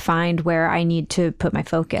helps me find where I need to put my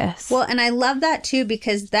focus. Well, and I love that too,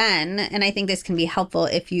 because then, and I think this can be helpful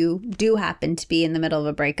if you do happen to be in the middle of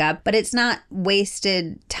a breakup, but it's not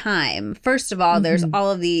wasted time. First of all, there's all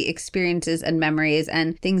of the experiences and memories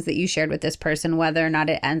and things that you shared with this person, whether or not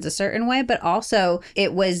it ends a certain way, but also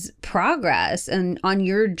it was progress and on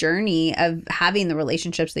your journey of having the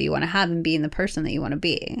relationships that you want to have and being the person that you want to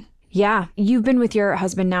be. Yeah. You've been with your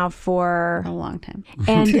husband now for a long time.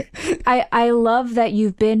 And I love that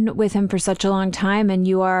you've been with him for such a long time and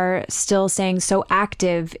you are still staying so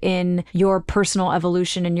active in your personal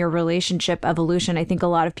evolution and your relationship evolution. I think a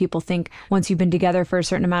lot of people think once you've been together for a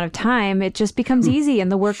certain amount of time, it just becomes easy and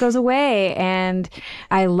the work goes away. And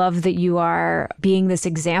I love that you are being this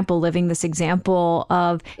example, living this example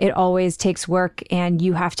of it always takes work and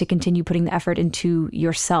you have to continue putting the effort into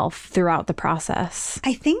yourself throughout the process.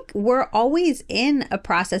 I think we're always in a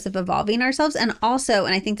process of evolving ourselves. And also,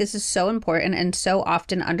 and I think this is so important and so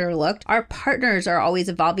often underlooked, our partners are always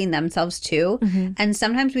evolving themselves too. And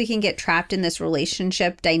sometimes we can get trapped in this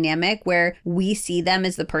relationship dynamic where we see them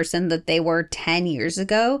as the person that they were 10 years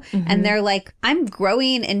ago. And they're like, I'm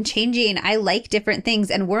growing and changing. I like different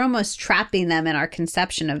things. And we're almost trapping them in our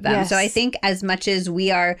conception of them. Yes. So I think as much as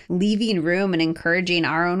we are leaving room and encouraging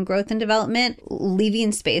our own growth and development,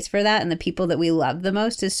 leaving space for that and the people that we love the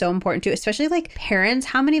most is so important too, especially like parents.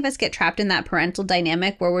 How many of us get trapped in that parental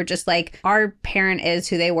dynamic where we're just like, our parent is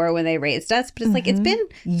who they were when they raised us, but it's like, it's been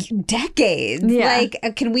decades. Like,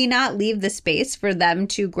 can we not leave the space for them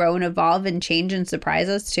to grow and evolve and change and surprise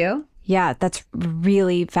us too? Yeah, that's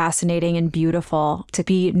really fascinating and beautiful to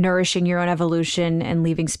be nourishing your own evolution and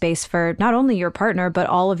leaving space for not only your partner, but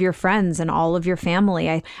all of your friends and all of your family.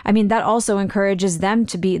 I mean, that also encourages them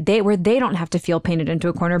to be where they don't have to feel painted into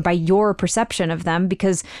a corner by your perception of them,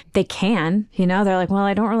 because they can, you know, they're like, well,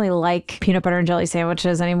 I don't really like peanut butter and jelly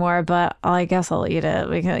sandwiches anymore, but I guess I'll eat it.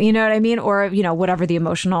 Because, you know what I mean? Or, you know, whatever the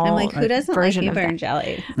emotional I'm like, who doesn't like version peanut of butter that. and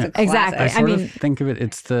jelly? Exactly. I sort of think of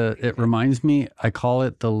it, it reminds me, I call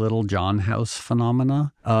it the Little John house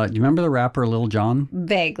phenomena. Do you remember the rapper Lil Jon?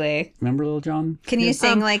 Vaguely. Remember Lil Jon? Can you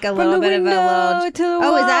sing like a little bit of a little... to the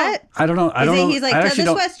Oh, is that? I don't know. I don't know. He's like, till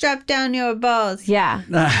the sweat drop down your balls. Yeah.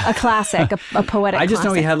 A classic, a poetic I just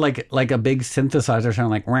know he classic. had like a big synthesizer sound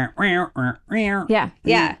like...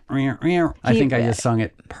 Yeah. I think I just sung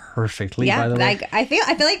it perfectly, by the way. Like I feel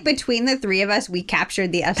like between the three of us, we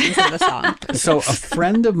captured the essence of the song. So a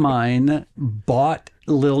friend of mine bought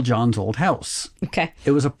Little John's old house. Okay.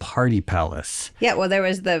 It was a party palace. Yeah, well, there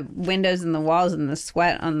was the windows and the walls and the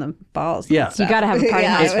sweat on the balls. Yeah. You got to have a party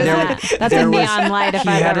Yeah, house it for was- that. That's a neon light if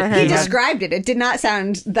I've ever heard He of. described it. It did not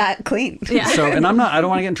sound that clean. Yeah. So, and I don't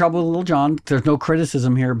want to get in trouble with Little John. There's no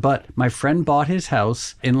criticism here, but my friend bought his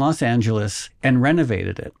house in Los Angeles and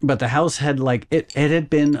renovated it. But the house had like, it had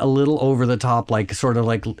been a little over the top, like sort of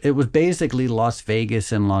like, it was basically Las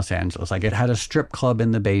Vegas in Los Angeles. Like it had a strip club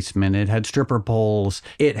in the basement. It had stripper poles.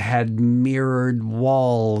 It had mirrored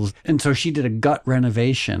walls. And so she did a gut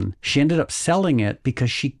renovation. She ended up selling it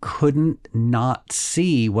because she couldn't not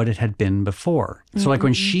see what it had been before. So like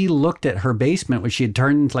when she looked at her basement, which she had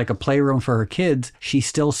turned into like a playroom for her kids, she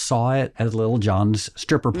still saw it as Little John's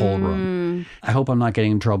stripper pole room. I hope I'm not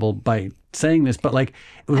getting in trouble by saying this, but like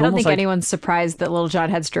it was I don't almost think like anyone's surprised that Little John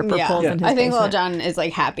had stripper poles in his I think Little basement. John is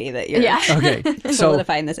like happy that you're okay. So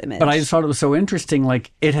solidifying this image. but I just thought it was so interesting.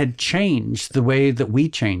 Like it had changed the way that we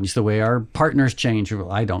change, the way our partners change.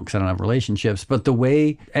 Well, I don't because I don't have relationships, but the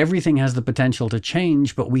way everything has the potential to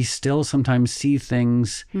change, but we still sometimes see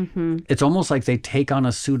things. It's almost like they take on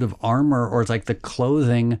a suit of armor, or it's like the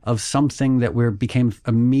clothing of something that we became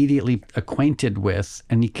immediately acquainted with,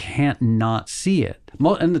 and you can't not see it.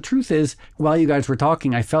 And the truth is, while you guys were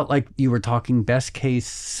talking, I felt like you were talking best case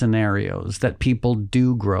scenarios, that people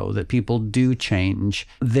do grow, that people do change.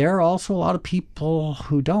 There are also a lot of people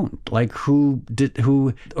who don't, like who,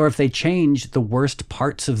 or if they change, the worst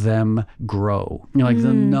parts of them grow. You know, like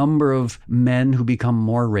the number of men who become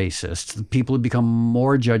more racist, the people who become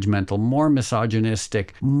more judgmental, more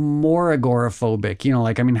misogynistic, more agoraphobic. You know,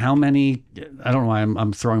 like, I mean, how many, I don't know why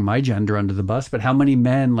I'm throwing my gender under the bus, but how many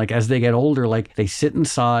men, like as they get older, like they sit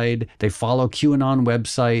inside, they follow QAnon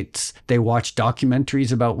websites, they watch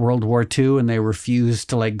documentaries about World War II, and they refuse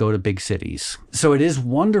to like go to big cities. So it is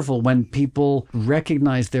wonderful when people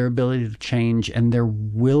recognize their ability to change and they're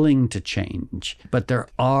willing to change. But there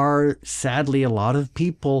are sadly a lot of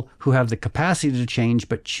people who have the capacity to change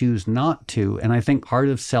but choose not to. And I think part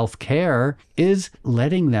of self-care is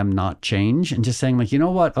letting them not change and just saying like, you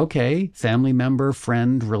know what? Okay, family member,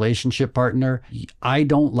 friend, relationship partner, I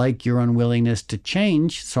don't like your unwillingness to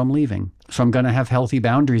change, so I'm leaving. So I'm going to have healthy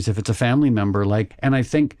boundaries if it's a family member. Like, and I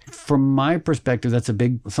think from my perspective, that's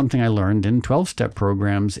something I learned in 12-step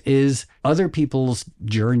programs is other people's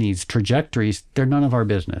journeys, trajectories, they're none of our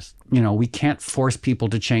business. You know, we can't force people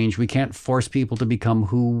to change. We can't force people to become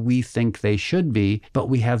who we think they should be, but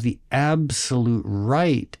we have the absolute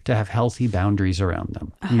right to have healthy boundaries around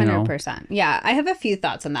them. 100%. Yeah, I have a few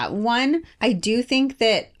thoughts on that. One, I do think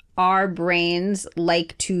that our brains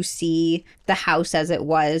like to see the house as it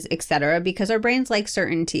was, etc., because our brains like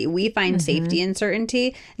certainty. We find safety in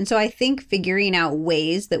certainty. And so I think figuring out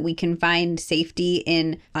ways that we can find safety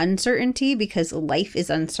in uncertainty, because life is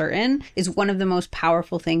uncertain, is one of the most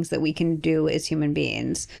powerful things that we can do as human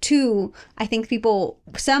beings. Two, I think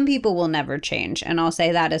some people will never change. And I'll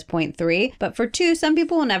say that as point 3. But for 2, some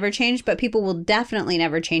people will never change, but people will definitely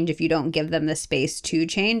never change if you don't give them the space to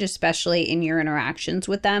change, especially in your interactions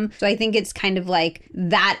with them. So I think it's kind of like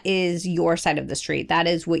that is your side of the street. That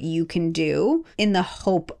is what you can do in the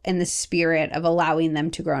hope and the spirit of allowing them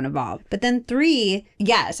to grow and evolve. But then 3,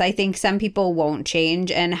 yes, I think some people won't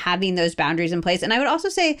change, and having those boundaries in place. And I would also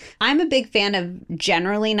say I'm a big fan of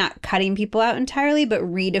generally not cutting people out entirely, but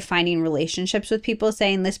redefining relationships with people,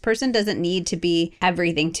 saying this person doesn't need to be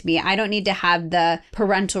everything to me. I don't need to have the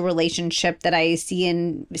parental relationship that I see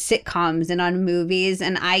in sitcoms and on movies,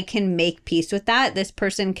 and I can make peace with that. This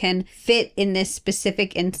person can fit in this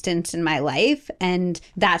specific instance in my life, and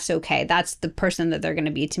that's okay. That's the person that they're going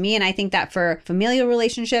to be to me. And I think that for familial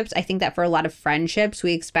relationships, I think that for a lot of friendships,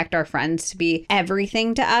 we expect our friends to be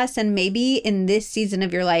everything to us. And maybe in this season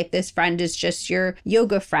of your life, this friend is just your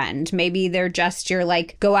yoga friend. Maybe they're just your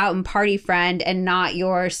like go out and party friend and not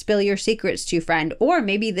your spill your secrets to friend. Or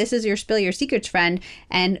maybe this is your spill your secrets friend,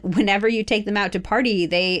 and whenever you take them out to party,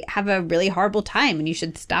 they have a really horrible time, and you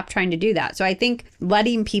should stop trying to do that. So I think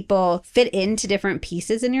letting people fit into different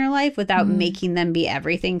pieces in your life without making them be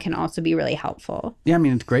everything can also be really helpful. Yeah, I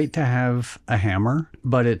mean, it's great to have a hammer,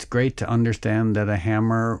 but it's great to understand that a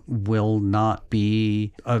hammer will not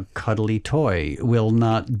be a cuddly toy, will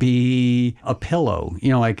not be a pillow.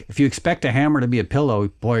 You know, like if you expect a hammer to be a pillow,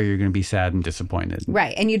 boy, you're going to be sad and disappointed.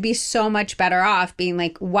 Right. And you'd be so much better off being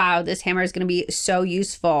like, wow, this hammer is going to be so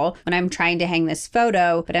useful when I'm trying to hang this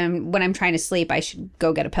photo, but when I'm trying to sleep, I should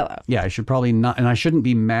go get a pillow. Yeah, I should probably not, and I shouldn't be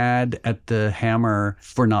be mad at the hammer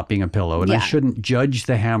for not being a pillow, and I shouldn't judge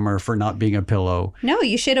the hammer for not being a pillow. No,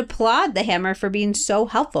 you should applaud the hammer for being so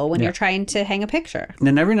helpful when you're trying to hang a picture. And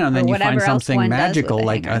then every now and then you find something magical,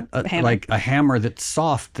 like a hammer that's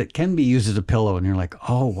soft that can be used as a pillow, and you're like,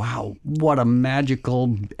 oh wow, what a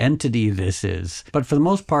magical entity this is. But for the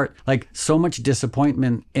most part, like, so much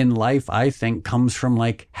disappointment in life, I think, comes from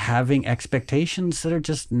like having expectations that are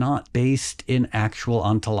just not based in actual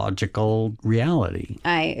ontological reality.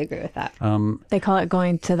 I agree with that. They call it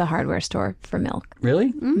going to the hardware store for milk.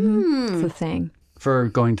 Really? Mm-hmm. It's a thing. For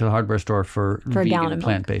going to the hardware store for vegan,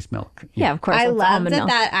 plant-based milk. Yeah, of course. I love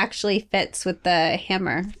that actually fits with the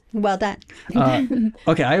hammer. Well done.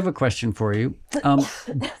 Okay, I have a question for you.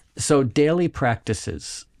 So daily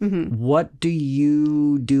practices. Mm-hmm. What do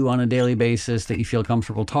you do on a daily basis that you feel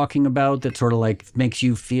comfortable talking about that sort of like makes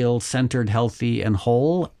you feel centered, healthy, and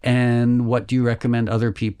whole? And what do you recommend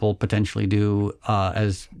other people potentially do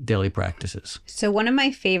as daily practices? So one of my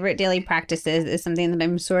favorite daily practices is something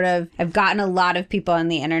that I've gotten a lot of people on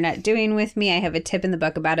the internet doing with me. I have a tip in the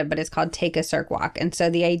book about it, but it's called Take a Circ Walk. And so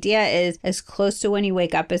the idea is as close to when you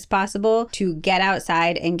wake up as possible to get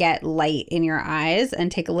outside and get light in your eyes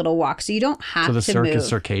and take a little walk. So you don't have to move. So the circ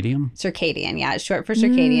is circadian? Circadian, yeah. It's short for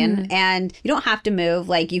circadian. And you don't have to move.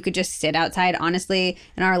 Like, you could just sit outside. Honestly,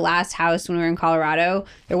 in our last house when we were in Colorado,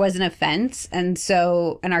 there wasn't a fence. And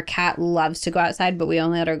our cat loves to go outside, but we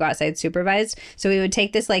only let her go outside supervised. So we would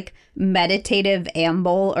take this like meditative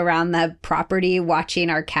amble around the property, watching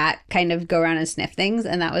our cat kind of go around and sniff things.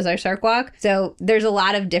 And that was our circ walk. So there's a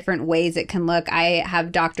lot of different ways it can look. I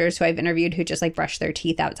have doctors who I've interviewed who just like brush their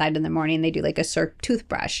teeth outside in the morning. They do like a circ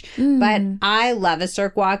toothbrush. But I love a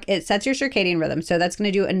circ walk. It sets your circadian rhythm. So that's going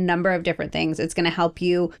to do a number of different things. It's going to help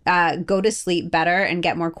you go to sleep better and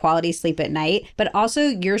get more quality sleep at night. But also,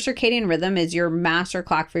 your circadian rhythm is your master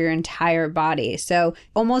clock for your entire body. So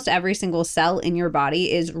almost every single cell in your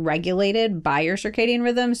body is regulated by your circadian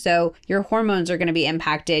rhythm. So your hormones are going to be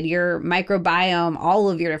impacted, your microbiome, all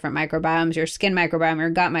of your different microbiomes, your skin microbiome,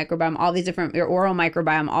 your gut microbiome, your oral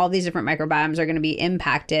microbiome, all these different microbiomes are going to be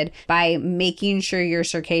impacted by making sure your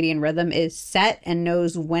circadian rhythm is set and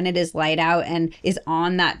knows when it is light out and is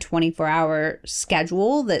on that 24-hour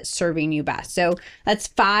schedule that's serving you best. So that's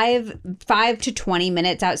 5 to 20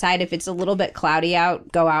 minutes outside. If it's a little bit cloudy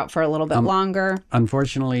out, go out for a little bit longer.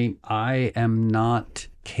 Unfortunately, I am not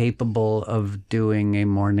capable of doing a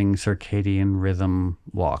morning circadian rhythm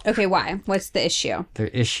walk. Okay, why? What's the issue?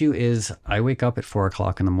 The issue is I wake up at 4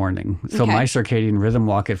 o'clock in the morning. So my circadian rhythm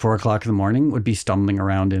walk at 4 o'clock in the morning would be stumbling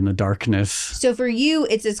around in the darkness. So for you,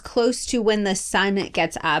 it's as close to when the sun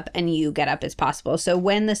gets up and you get up as possible. So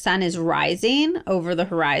when the sun is rising over the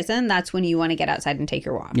horizon, that's when you want to get outside and take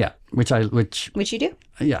your walk. Yeah, which you do.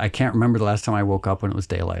 Yeah, I can't remember the last time I woke up when it was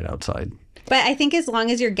daylight outside. But I think as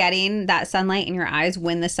long as you're getting that sunlight in your eyes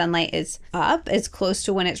when the sunlight is up, as close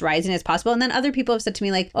to when it's rising as possible. And then other people have said to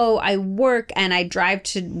me like, oh, I work and I drive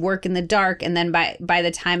to work in the dark. And then by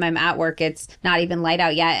the time I'm at work, it's not even light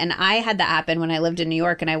out yet. And I had that happen when I lived in New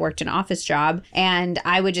York and I worked an office job. And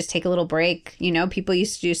I would just take a little break. You know, people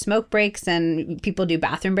used to do smoke breaks and people do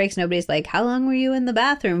bathroom breaks. Nobody's like, how long were you in the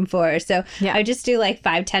bathroom for? So I just do like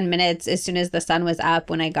 5-10 minutes as soon as the sun was up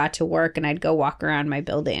when I got to work, and I'd go walk around my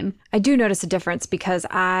building. I do notice a difference because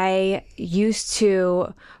I used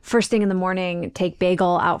to, first thing in the morning, take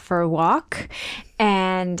Bagel out for a walk.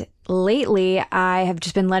 And lately, I have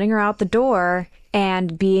just been letting her out the door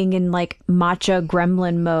and being in like matcha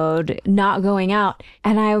gremlin mode, not going out.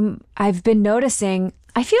 And I've been noticing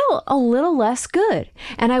I feel a little less good.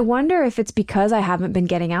 And I wonder if it's because I haven't been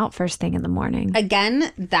getting out first thing in the morning.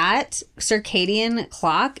 Again, that circadian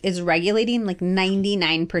clock is regulating like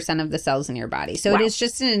 99% of the cells in your body. So It is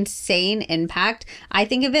just an insane impact. I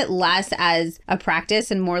think of it less as a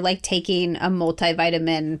practice and more like taking a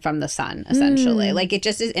multivitamin from the sun, essentially. Like, it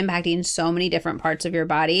just is impacting so many different parts of your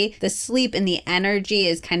body. The sleep and the energy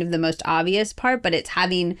is kind of the most obvious part, but it's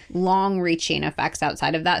having long-reaching effects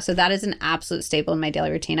outside of that. So that is an absolute staple in my daily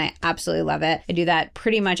routine. I absolutely love it. I do that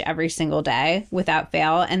pretty much every single day without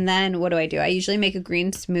fail. And then what do? I usually make a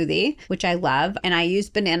green smoothie, which I love. And I use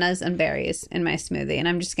bananas and berries in my smoothie. And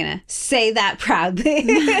I'm just going to say that proudly.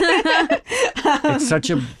 It's such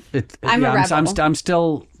a... I'm a rebel. I'm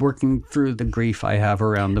still working through the grief I have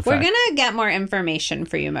around the fact. We're gonna get more information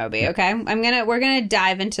for you, Moby. Okay, we're gonna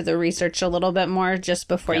dive into the research a little bit more just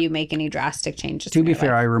before you make any drastic changes. To be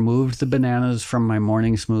fair, I removed the bananas from my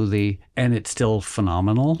morning smoothie, and it's still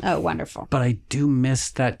phenomenal. Oh, wonderful! But I do miss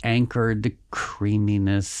that anchored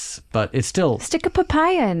creaminess. But it's still stick a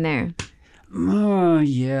papaya in there.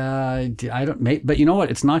 Yeah, I don't. But you know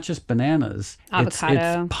what? It's not just bananas.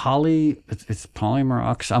 Avocado. It's polymer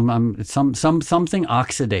it's something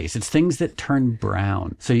oxidase. It's things that turn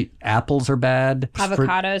brown. So apples are bad.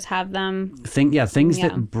 Avocados have them. Things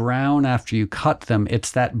that brown after you cut them.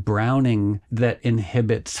 It's that browning that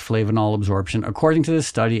inhibits flavanol absorption. According to this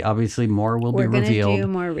study, obviously more will be revealed. We're going to do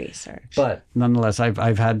more research. But nonetheless,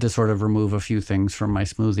 I've had to sort of remove a few things from my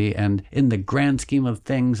smoothie, and in the grand scheme of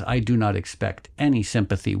things, I do not expect any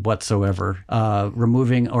sympathy whatsoever.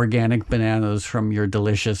 Removing organic bananas from your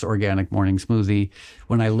delicious organic morning smoothie.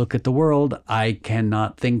 When I look at the world, I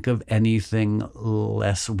cannot think of anything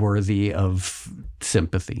less worthy of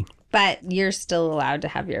sympathy. But you're still allowed to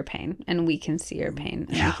have your pain, and we can see your pain,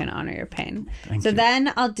 and we can honor your pain. Thank you.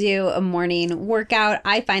 Then I'll do a morning workout.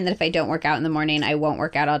 I find that if I don't work out in the morning, I won't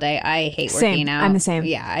work out all day. I hate working out. I'm the same.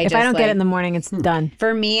 Yeah. If I don't get it in the morning, it's done.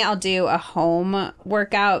 For me, I'll do a home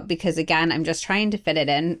workout because, again, I'm just trying to fit it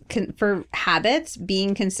in. For habits,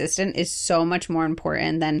 being consistent is so much more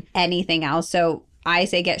important than anything else. So I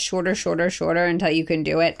say get shorter until you can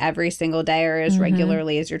do it every single day or as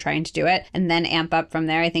regularly as you're trying to do it, and then amp up from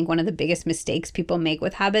there. I think one of the biggest mistakes people make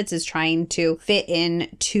with habits is trying to fit in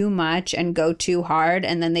too much and go too hard,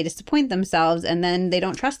 and then they disappoint themselves, and then they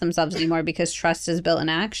don't trust themselves anymore because trust is built in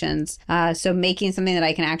actions. So making something that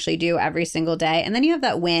I can actually do every single day, and then you have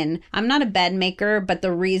that win. I'm not a bed maker, but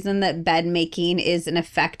the reason that bed making is an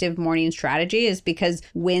effective morning strategy is because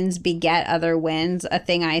wins beget other wins. A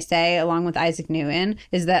thing I say along with Isaac Newton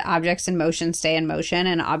is that objects in motion stay in motion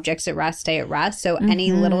and objects at rest stay at rest. So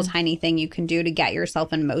any little tiny thing you can do to get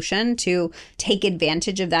yourself in motion, to take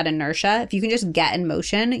advantage of that inertia, if you can just get in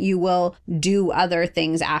motion, you will do other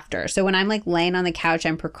things after. So when I'm like laying on the couch,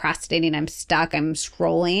 I'm procrastinating, I'm stuck, I'm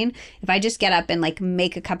scrolling. If I just get up and like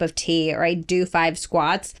make a cup of tea or I do 5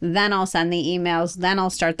 squats, then I'll send the emails, then I'll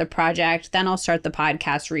start the project, then I'll start the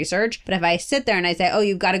podcast research. But if I sit there and I say, oh,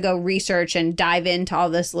 you've got to go research and dive into all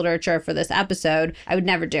this literature for this episode, I would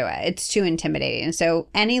never do it. It's too intimidating. So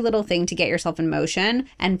any little thing to get yourself in motion.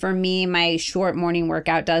 And for me, my short morning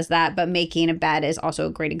workout does that. But making a bed is also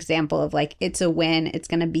a great example of like, it's a win. It's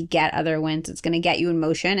going to beget other wins. It's going to get you in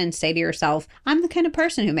motion and say to yourself, I'm the kind of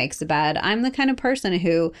person who makes the bed. I'm the kind of person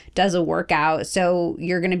who does a workout. So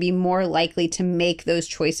you're going to be more likely to make those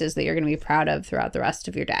choices that you're going to be proud of throughout the rest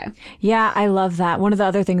of your day. Yeah, I love that. One of the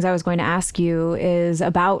other things I was going to ask you is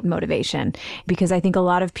about motivation, because I think a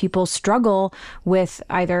lot of people struggle with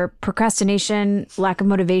either procrastination, lack of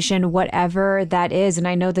motivation, whatever that is. And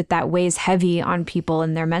I know that that weighs heavy on people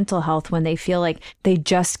in their mental health when they feel like they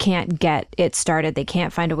just can't get it started. They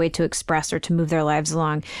can't find a way to express or to move their lives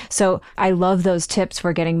along. So I love those tips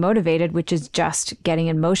for getting motivated, which is just getting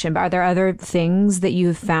in motion. But are there other things that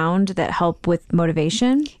you've found that help with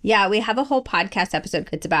motivation? Yeah, we have a whole podcast episode.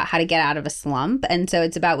 It's about how to get out of a slump. And so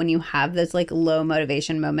it's about when you have those like low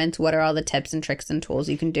motivation moments, what are all the tips and tricks and tools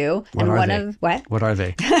you can do? What are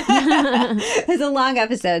they? It's a long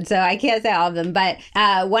episode, so I can't say all of them. But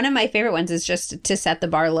one of my favorite ones is just to set the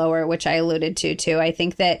bar lower, which I alluded to too. I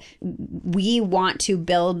think that we want to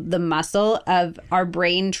build the muscle of our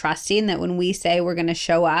brain trusting that when we say we're going to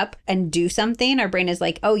show up and do something, our brain is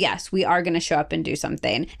like, oh yes, we are going to show up and do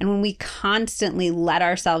something. And when we constantly let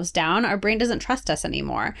ourselves down, our brain doesn't trust us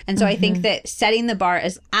anymore. And so I think that setting the bar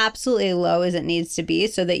as absolutely low as it needs to be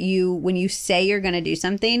so that when you say you're going to do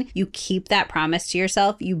something, you keep that promise to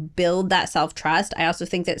yourself, you build that self-trust. I also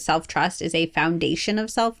think that self-trust is a foundation of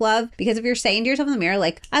self-love, because if you're saying to yourself in the mirror,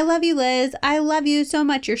 like, I love you, Liz, I love you so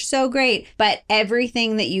much, you're so great, but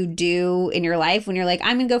everything that you do in your life, when you're like,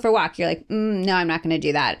 I'm gonna go for a walk, you're like, no, I'm not gonna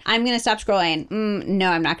do that. I'm gonna stop scrolling.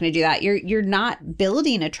 No, I'm not gonna do that. You're not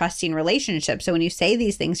building a trusting relationship. So when you say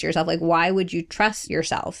these things to yourself, like, why would you trust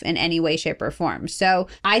yourself in any way, shape, or form? So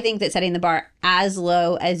I think that setting the bar as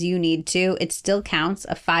low as you need to, it still counts.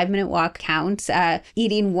 A 5-minute walk counts.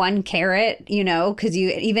 Eating 1 carrot, because you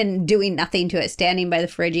even doing nothing to it, standing by the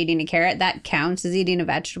fridge eating a carrot, that counts as eating a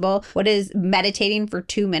vegetable. What is meditating for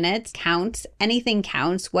 2 minutes counts. Anything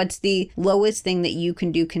counts. What's the lowest thing that you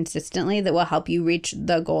can do consistently that will help you reach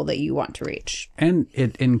the goal that you want to reach? And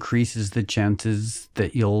it increases the chances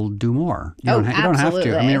that you'll do more. You don't have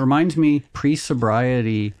absolutely. to. I mean, it reminds me,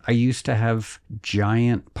 pre-sobriety, I used to have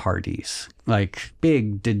giant parties. Like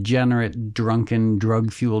big, degenerate, drunken,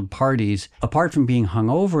 drug-fueled parties. Apart from being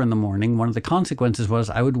hungover in the morning, one of the consequences was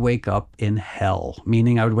I would wake up in hell.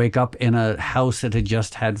 Meaning I would wake up in a house that had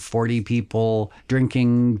just had 40 people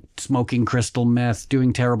drinking, smoking crystal meth,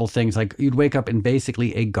 doing terrible things. Like you'd wake up in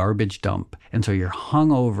basically a garbage dump. And so you're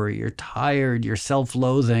hungover, you're tired, you're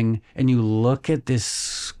self-loathing, and you look at this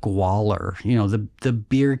squalor, the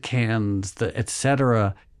beer cans, the et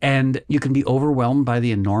cetera. And you can be overwhelmed by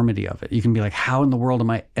the enormity of it. You can be like, how in the world am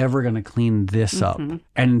I ever going to clean this up? And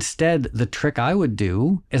instead, the trick I would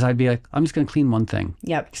do is I'd be like, I'm just going to clean one thing.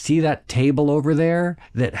 Yep. See that table over there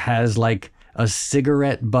that has like a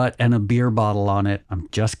cigarette butt and a beer bottle on it? I'm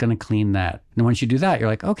just going to clean that. And once you do that, you're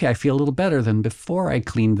like, okay, I feel a little better than before I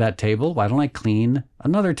cleaned that table. Why don't I clean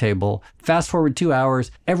another table? Fast forward 2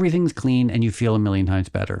 hours, everything's clean and you feel a million times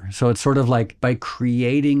better. So it's sort of like by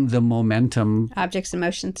creating the momentum. Objects in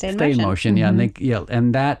motion stay in motion. Yeah.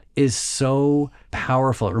 And that is so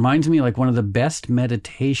powerful. It reminds me like one of the best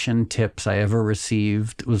meditation tips I ever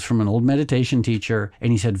received was from an old meditation teacher.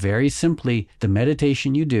 And he said very simply, the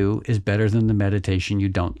meditation you do is better than the meditation you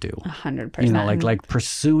don't do. 100%. You know, like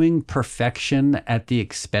pursuing perfection at the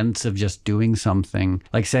expense of just doing something,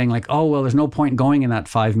 like saying like, oh, well, there's no point going in that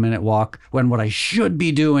 5-minute walk when what I should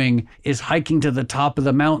be doing is hiking to the top of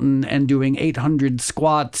the mountain and doing 800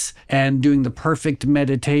 squats and doing the perfect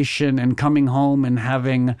meditation and coming home and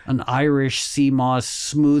having an Irish sea moss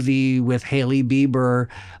smoothie with Hailey Bieber.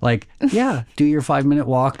 Like, yeah, do your 5-minute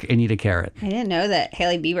walk and eat a carrot. I didn't know that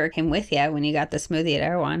Hailey Bieber came with you when you got the smoothie at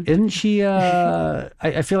Erewhon. Isn't she,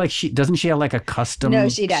 I feel like doesn't she have like a custom? No,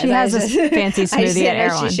 she does. She has a fancy smoothie at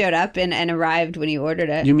Erewhon. She showed up and arrived when you ordered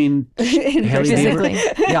it. You mean Hailey Bieber?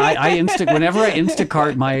 Yeah, whenever I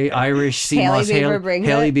Instacart my Irish sea moss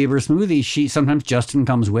Hailey Bieber smoothie, sometimes Justin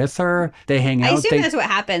comes with her. They hang out. I assume that's what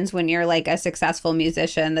happens when you're like a successful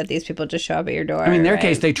musician, that these people just show up at your door. I mean, in their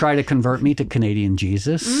case, they try to convert me to Canadian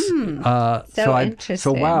Jesus. So interesting.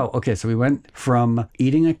 So wow. Okay, so we went from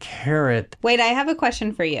eating a carrot. Wait, I have a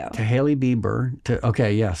question for you. To Hailey Bieber.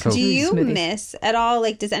 So do you miss at all?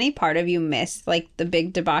 Like, does any part of you miss like the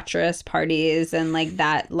big debaucherous parties and like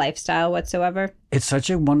that lifestyle whatsoever? It's such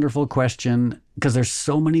a wonderful question because there's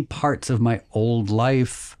so many parts of my old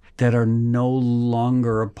life that are no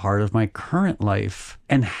longer a part of my current life.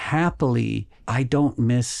 And happily, I don't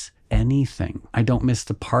miss anything. I don't miss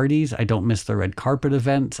the parties. I don't miss the red carpet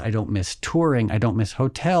events. I don't miss touring. I don't miss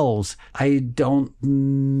hotels. I don't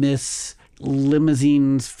miss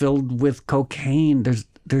limousines filled with cocaine.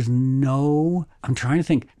 There's no, I'm trying to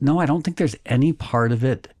think. No, I don't think there's any part of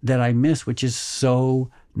it that I miss, which is so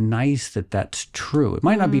nice that that's true. It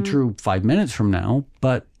might not be true 5 minutes from now,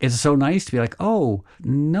 but it's so nice to be like, oh,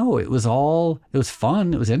 no, it was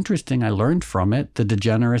fun. It was interesting. I learned from it, the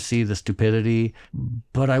degeneracy, the stupidity,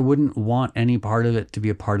 but I wouldn't want any part of it to be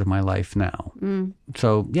a part of my life now.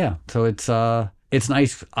 So, yeah. So it's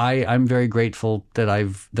nice. I'm very grateful that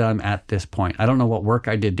I'm at this point. I don't know what work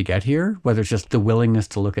I did to get here, whether it's just the willingness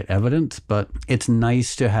to look at evidence, but it's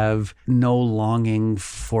nice to have no longing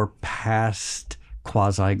for past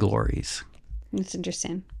quasi-glories. It's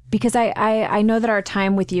interesting. Because I know that our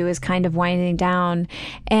time with you is kind of winding down,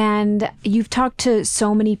 and you've talked to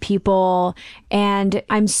so many people, and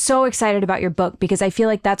I'm so excited about your book because I feel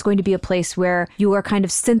like that's going to be a place where you are kind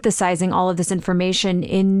of synthesizing all of this information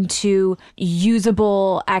into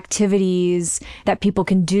usable activities that people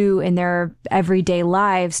can do in their everyday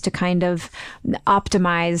lives to kind of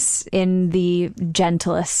optimize in the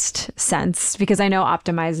gentlest sense. Because I know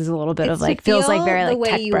optimize is a little bit of like, feels like very like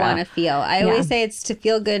tech the way you want to feel. I always say it's to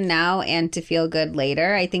feel good now and to feel good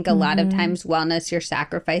later. I think a lot of times wellness, you're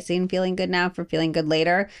sacrificing feeling good now for feeling good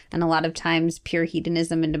later. And a lot of times pure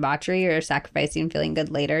hedonism and debauchery, you're sacrificing feeling good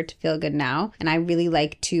later to feel good now. And I really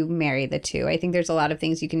like to marry the two. I think there's a lot of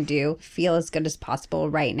things you can do, feel as good as possible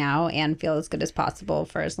right now and feel as good as possible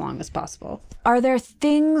for as long as possible. Are there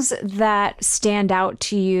things that stand out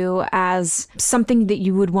to you as something that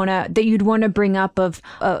you'd want to bring up of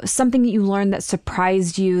something that you learned that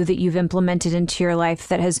surprised you that you've implemented into your life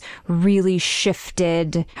that has really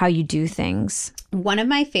shifted how you do things? One of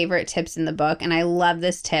my favorite tips in the book, and I love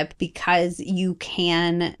this tip because you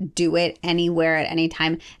can do it anywhere at any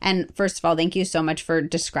time. And first of all, thank you so much for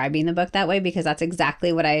describing the book that way, because that's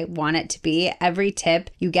exactly what I want it to be. Every tip,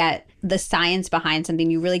 you get the science behind something.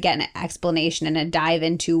 You really get an explanation and a dive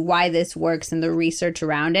into why this works and the research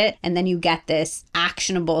around it. And then you get this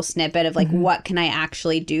actionable snippet of like, what can I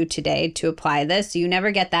actually do today to apply this? So you never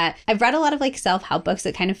get that. I've read a lot of like self-help books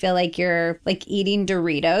that kind of feel like you're like eating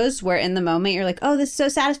Doritos, where in the moment you're like, oh, this is so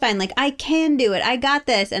satisfying. Like, I can do it. I got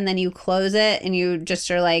this. And then you close it and you just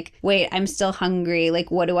are like, wait, I'm still hungry. Like,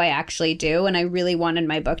 what do I actually do? And I really wanted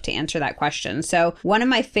my book to answer that question. So one of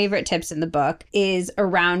my favorite tips in the book is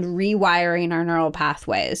around rewiring our neural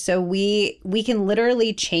pathways. So we can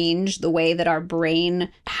literally change the way that our brain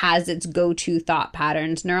has its go-to thought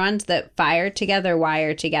patterns. Neurons that fire together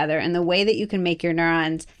wire together. And the way that you can make your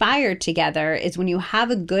neurons fire together is when you have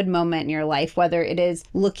a good moment in your life, whether it is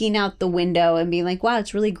looking out the window and being like, wow,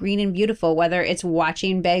 it's really green and beautiful, whether it's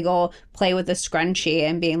watching Bagel play with a scrunchie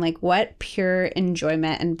and being like, what pure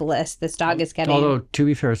enjoyment and bliss this dog is getting. Although, to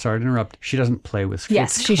be fair, sorry to interrupt, she doesn't play with.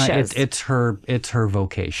 Yes, she shows. It's her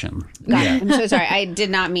vocation. I'm so sorry. I did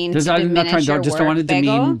not mean to diminish your just work, don't want to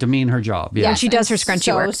Bagel. demean her job. Yeah. And she does her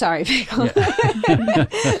scrunchy work. Sorry, Bagel.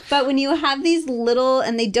 But when you have these little,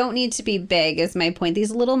 and they don't need to be big, is my point,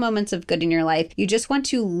 these little moments of good in your life, you just want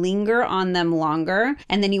to linger on them longer,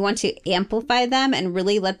 and then you want to amplify them and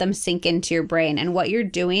really let them sink into your brain. And what you're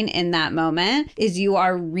doing in that moment is you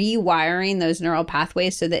are rewiring those neural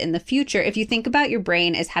pathways so that in the future, if you think about your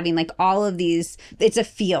brain as having like all of these, it's a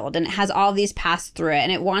field and it has all of these paths through it,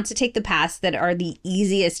 and it wants to take the paths that are the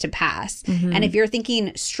easiest to pass. And if you're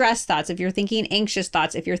thinking stress thoughts, if you're thinking anxious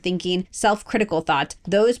thoughts, if you're thinking self-critical thoughts,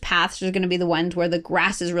 those paths are going to be the ones where the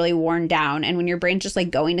grass is really worn down. And when your brain's just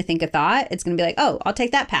like going to think a thought, it's going to be like, oh, I'll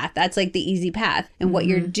take that path. That's like the easy path. And what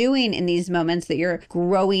you're doing in these moments that you're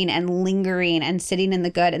growing and lingering and sitting in the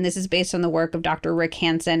good. And this is based on the work of Dr. Rick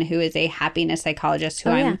Hansen, who is a happiness psychologist who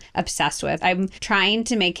I'm obsessed with. I'm trying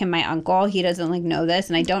to make him my uncle. He doesn't like know this,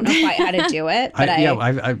 and I don't know quite how to do it.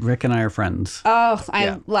 But Rick and I are friends. Oh,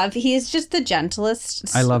 I love, he's just the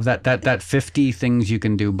gentlest. I love that 50 things you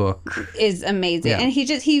can do book is amazing. And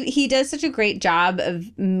he does such a great job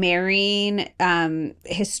of marrying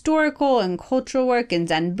historical and cultural work and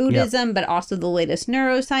Zen Buddhism, but also the latest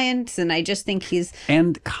neuroscience. And I just think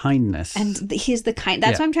and kindness. And he's the kind.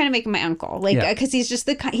 That's why I'm trying to make him my uncle. Like, because he's just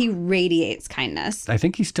he radiates kindness. I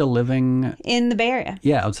think he's still living in the Bay Area.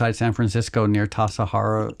 Yeah, outside San Francisco near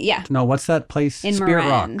Tasahara. Yeah. No, what's that place? In Spirit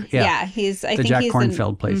Marin. Rock. Yeah. He's the Jack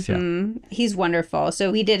Kornfield place. He's wonderful.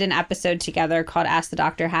 So we did an episode together called Ask the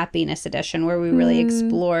Doctor Happiness Edition, where we really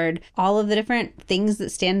explored all of the different things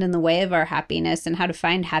that stand in the way of our happiness and how to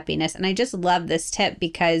find happiness. And I just love this tip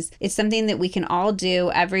because it's something that we can all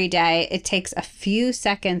do every day. It takes a few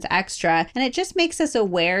seconds extra, and it just makes us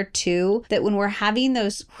aware too that when we're having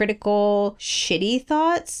those critical, shitty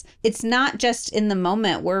thoughts, it's not just in the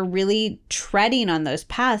moment. We're really treading on those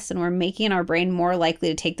paths, and we're making our brain more likely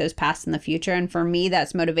to take those paths in the future. And for me,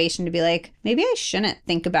 that's motivation to be like, maybe I shouldn't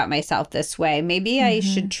think about myself this way. Maybe I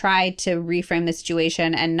should try to reframe the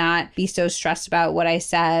situation and not be so stressed about what I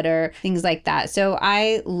said or things like that. So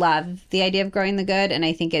I love the idea of growing the good, and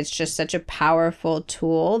I think it's just such a powerful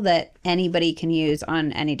tool that anybody can use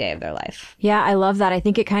on any day of their life. Yeah, I love that. I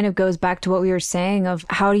think it kind of goes back to what we were saying of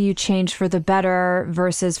how do you change for the better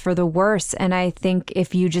versus for the worse. And I think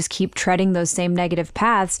if you just keep treading those same negative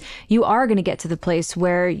paths, you are going to get to the place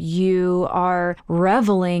where you are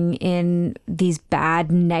reveling in these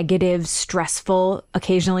bad, negative, stressful,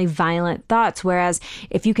 occasionally violent thoughts. Whereas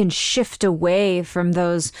if you can shift away from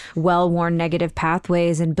those well-worn negative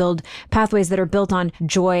pathways and build pathways that are built on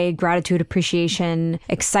joy, gratitude, appreciation,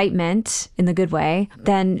 excitement, in the good way,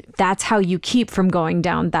 then that's how you keep from going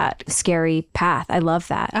down that scary path. I love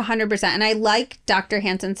that. 100%. And I like Dr.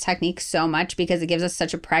 Hansen's technique so much because it gives us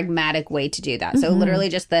such a pragmatic way to do that. So literally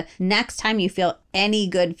just the next time you feel any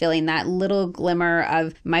good feeling, that little glimmer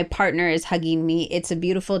of my partner is hugging me, it's a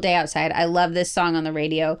beautiful day outside, I love this song on the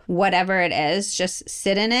radio, whatever it is, just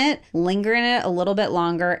sit in it, linger in it a little bit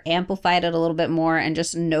longer, amplify it a little bit more, and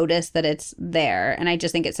just notice that it's there. And I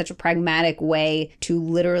just think it's such a pragmatic way to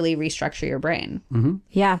literally restructure your brain.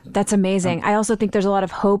 Yeah, that's amazing. I also think there's a lot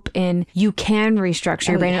of hope in you can restructure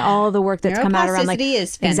your brain and all of the work that's come out around like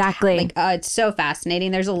is fantastic. Exactly. Like, it's so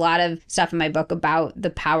fascinating. There's a lot of stuff in my book about the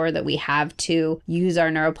power that we have to use our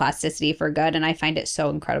neuroplasticity for good, and I find it so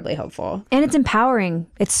incredibly hopeful. And it's empowering.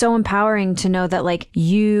 It's so empowering to know that like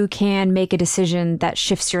you can make a decision that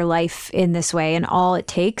shifts your life in this way, and all it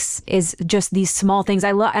takes is just these small things.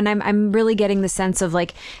 I love, and I'm really getting the sense of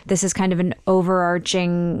like this is kind of an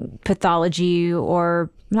overarching pathology, or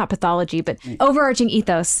not pathology, but overarching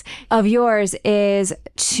ethos of yours is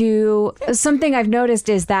to, something I've noticed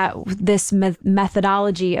is that this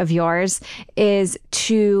methodology of yours is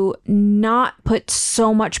to not put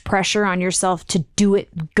so much pressure on yourself to do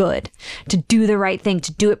it good, to do the right thing,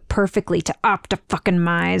 to do it perfectly, to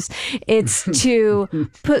optimize. It's to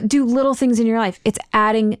do little things in your life. It's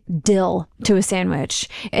adding dill to a sandwich.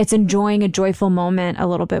 It's enjoying a joyful moment a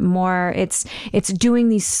little bit more. It's doing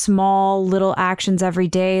these small little actions every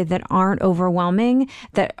day that aren't overwhelming,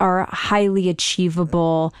 that are highly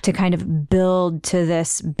achievable to kind of build to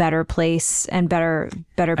this better place and better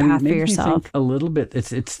path for yourself. Think a little bit.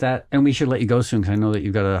 It's that, and we should let you go soon because I know that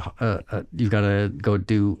you've got to go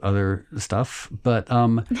do other stuff. But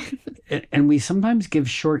and we sometimes give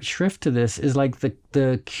short shrift to this is like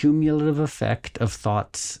the cumulative effect of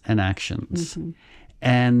thoughts and actions.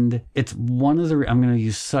 And it's one of the, I'm going to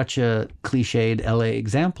use such a cliched LA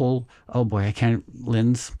example. Oh boy, I can't,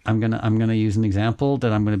 Linz. I'm going to use an example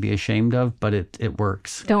that I'm going to be ashamed of, but it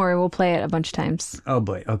works. Don't worry, we'll play it a bunch of times. Oh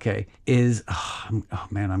boy. Okay. I'm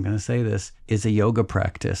going to say this, is a yoga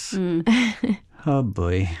practice. Oh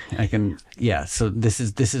boy, so this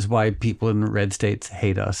is why people in red states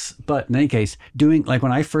hate us. But in any case,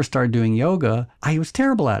 when I first started doing yoga, I was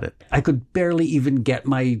terrible at it. I could barely even get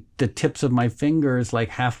the tips of my fingers like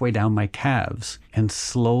halfway down my calves. And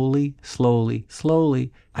slowly,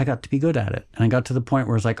 I got to be good at it. And I got to the point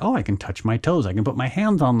where it's like, oh, I can touch my toes. I can put my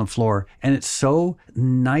hands on the floor. And it's so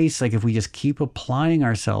nice. Like if we just keep applying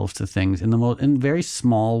ourselves to things in very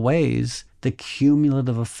small ways, the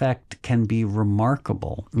cumulative effect can be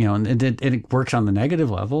remarkable, and it works on the negative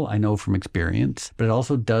level, I know from experience, but it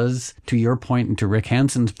also does, to your point and to Rick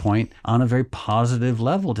Hansen's point, on a very positive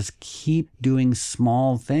level. Just keep doing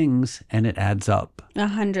small things and it adds up.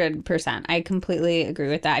 100%. I completely agree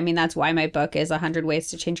with that. I mean, that's why my book is 100 Ways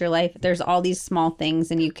to Change Your Life. There's all these small things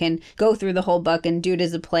and you can go through the whole book and do it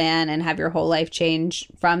as a plan and have your whole life change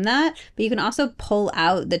from that. But you can also pull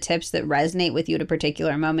out the tips that resonate with you at a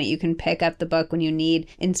particular moment. You can pick up the book when you need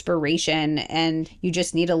inspiration and you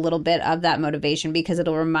just need a little bit of that motivation, because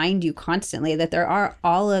it'll remind you constantly that there are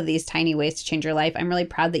all of these tiny ways to change your life. I'm really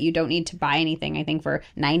proud that you don't need to buy anything. I think for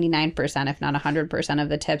 99%, if not 100% of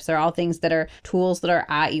the tips, they're all things that are tools that are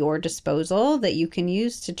at your disposal that you can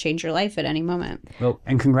use to change your life at any moment. Well,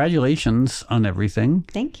 and congratulations on everything.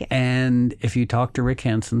 Thank you. And if you talk to Rick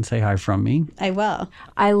Hansen, say hi from me. I will.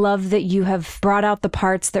 I love that you have brought out the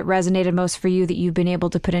parts that resonated most for you that you've been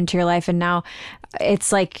able to put into your life. And now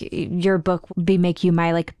it's like your book make you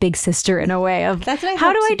my like big sister in a way of that's what I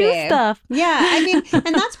how do I do stuff? Yeah. I mean,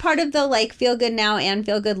 and that's part of the like feel good now and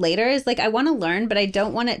feel good later is like I want to learn, but I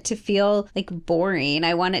don't want it to feel like boring.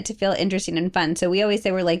 I want it to feel interesting and fun. So we always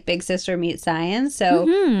say we're like big sister meets science. So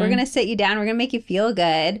we're going to sit you down. We're going to make you feel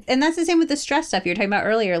good. And that's the same with the stress stuff you were talking about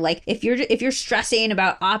earlier. Like if you're stressing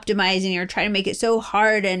about optimizing, you're trying to make it so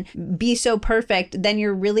hard and be so perfect, then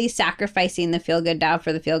you're really sacrificing the feel good now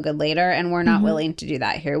for the feel good later. And we're not willing to do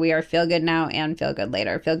that here. We are feel good now and feel good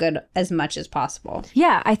later. Feel good as much as possible.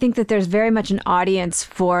 Yeah, I think that there's very much an audience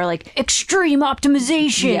for like extreme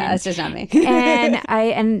optimization. Yeah, it's just not me.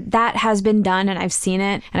 and that has been done, and I've seen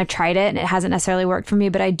it and I've tried it and it hasn't necessarily worked for me,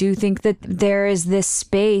 but I do think that there is this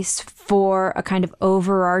space for a kind of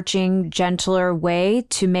overarching, gentler way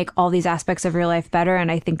to make all these aspects of your life better.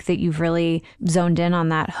 And I think that you've really honed in on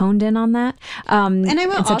that. And I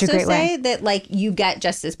will also say that like you get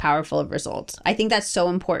just as powerful of results. I think that's so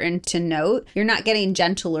important to note. You're not getting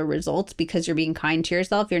gentler results because you're being kind to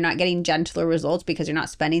yourself. You're not getting gentler results because you're not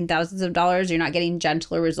spending thousands of dollars. You're not getting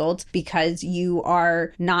gentler results because you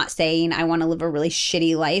are not saying, I want to live a really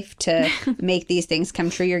shitty life to make these things come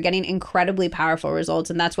true. You're getting incredibly powerful results.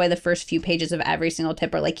 And that's why the first few pages of every single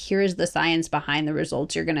tip are like, here's the science behind the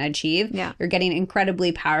results you're going to achieve. Yeah. You're getting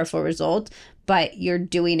incredibly powerful results, but you're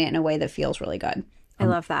doing it in a way that feels really good. I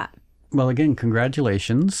love that. Well, again,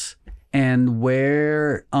 congratulations. And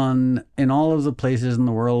in all of the places in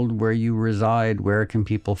the world where you reside, where can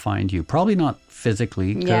people find you? Probably not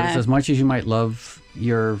physically, because as much as you might love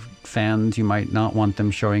your fans, you might not want them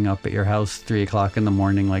showing up at your house 3 o'clock in the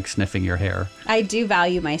morning, like sniffing your hair. I do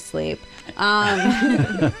value my sleep.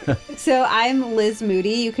 So I'm Liz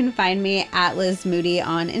Moody. You can find me at Liz Moody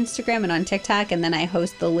on Instagram and on TikTok. And then I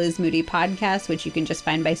host the Liz Moody podcast, which you can just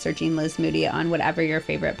find by searching Liz Moody on whatever your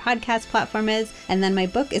favorite podcast platform is. And then my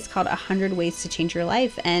book is called 100 Ways to Change Your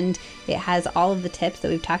Life. And it has all of the tips that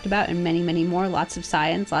we've talked about and many, many more. Lots of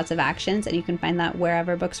science, lots of actions. And you can find that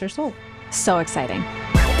wherever books are sold. So exciting.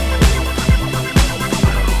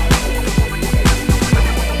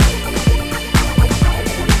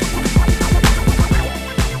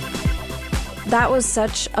 That was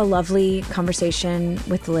such a lovely conversation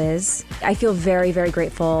with Liz. I feel very, very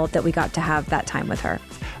grateful that we got to have that time with her.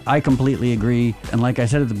 I completely agree. And like I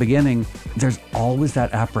said at the beginning, there's always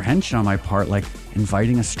that apprehension on my part, like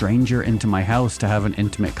inviting a stranger into my house to have an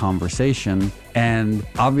intimate conversation. And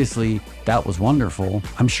obviously that was wonderful.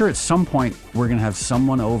 I'm sure at some point we're going to have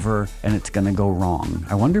someone over and it's going to go wrong.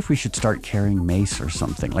 I wonder if we should start carrying mace or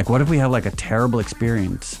something. Like what if we have like a terrible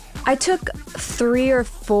experience? I took 3 or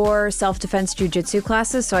 4 self-defense jiu-jitsu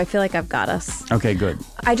classes, so I feel like I've got us. Okay, good.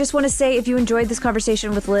 I just want to say, if you enjoyed this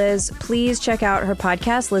conversation with Liz, please check out her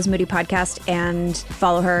podcast, Liz Moody Podcast, and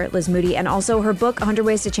follow her, Liz Moody, and also her book, 100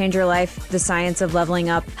 Ways to Change Your Life, The Science of Leveling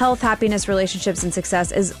Up Health, Happiness, Relationships, and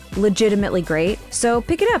Success is legitimately great. So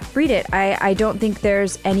pick it up, read it. I don't think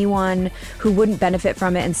there's anyone who wouldn't benefit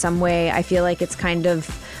from it in some way. I feel like it's kind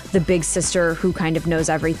of the big sister who kind of knows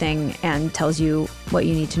everything and tells you what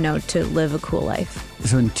you need to know to live a cool life.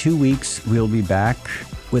 So in 2 weeks, we'll be back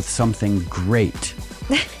with something great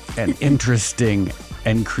and interesting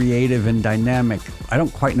and creative and dynamic. I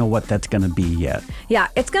don't quite know what that's going to be yet. Yeah,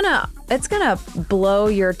 it's gonna blow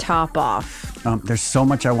your top off. There's so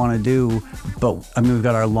much I want to do, but I mean, we've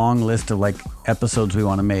got our long list of like episodes we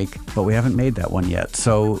want to make, but we haven't made that one yet.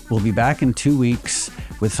 So we'll be back in 2 weeks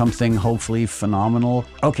with something hopefully phenomenal.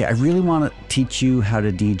 Okay, I really want to teach you how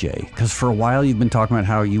to DJ, because for a while you've been talking about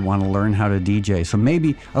how you want to learn how to DJ. So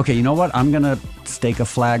maybe, okay, you know what? I'm going to stake a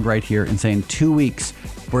flag right here and say in 2 weeks,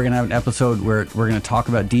 we're going to have an episode where we're going to talk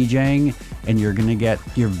about DJing, and you're going to get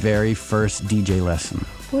your very first DJ lesson.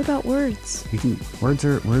 What about words? Words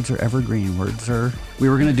are evergreen. We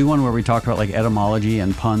were going to do one where we talk about like etymology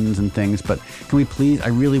and puns and things, but can we please,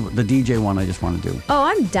 the DJ one I just want to do. Oh,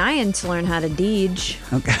 I'm dying to learn how to DJ.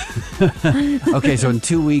 Okay. Okay, so in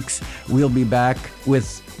 2 weeks, we'll be back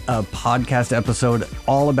with a podcast episode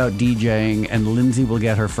all about DJing, and Lindsay will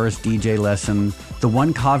get her first DJ lesson. The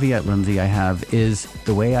one caveat, Lindsay, I have is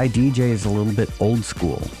the way I DJ is a little bit old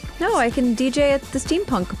school. No, I can DJ at the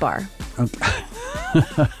steampunk bar. Okay.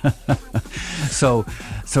 So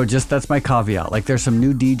just that's my caveat. Like there's some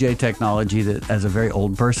new DJ technology that as a very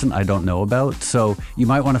old person I don't know about. So you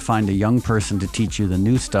might want to find a young person to teach you the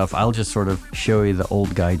new stuff. I'll just sort of show you the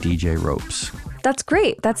old guy DJ ropes. That's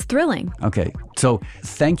great. That's thrilling. Okay. So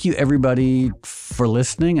thank you everybody for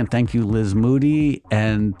listening, and thank you Liz Moody,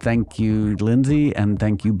 and thank you Lindsay, and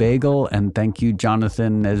thank you Bagel, and thank you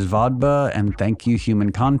Jonathan Nezvadba, and thank you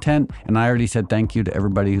Human Content. And I already said thank you to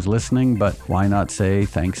everybody who's listening, but why not say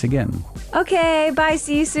thanks again? Okay, bye.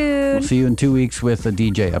 See you soon. We'll see you in 2 weeks with a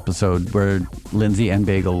DJ episode where Lindsay and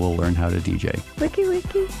Bagel will learn how to DJ. Wiki.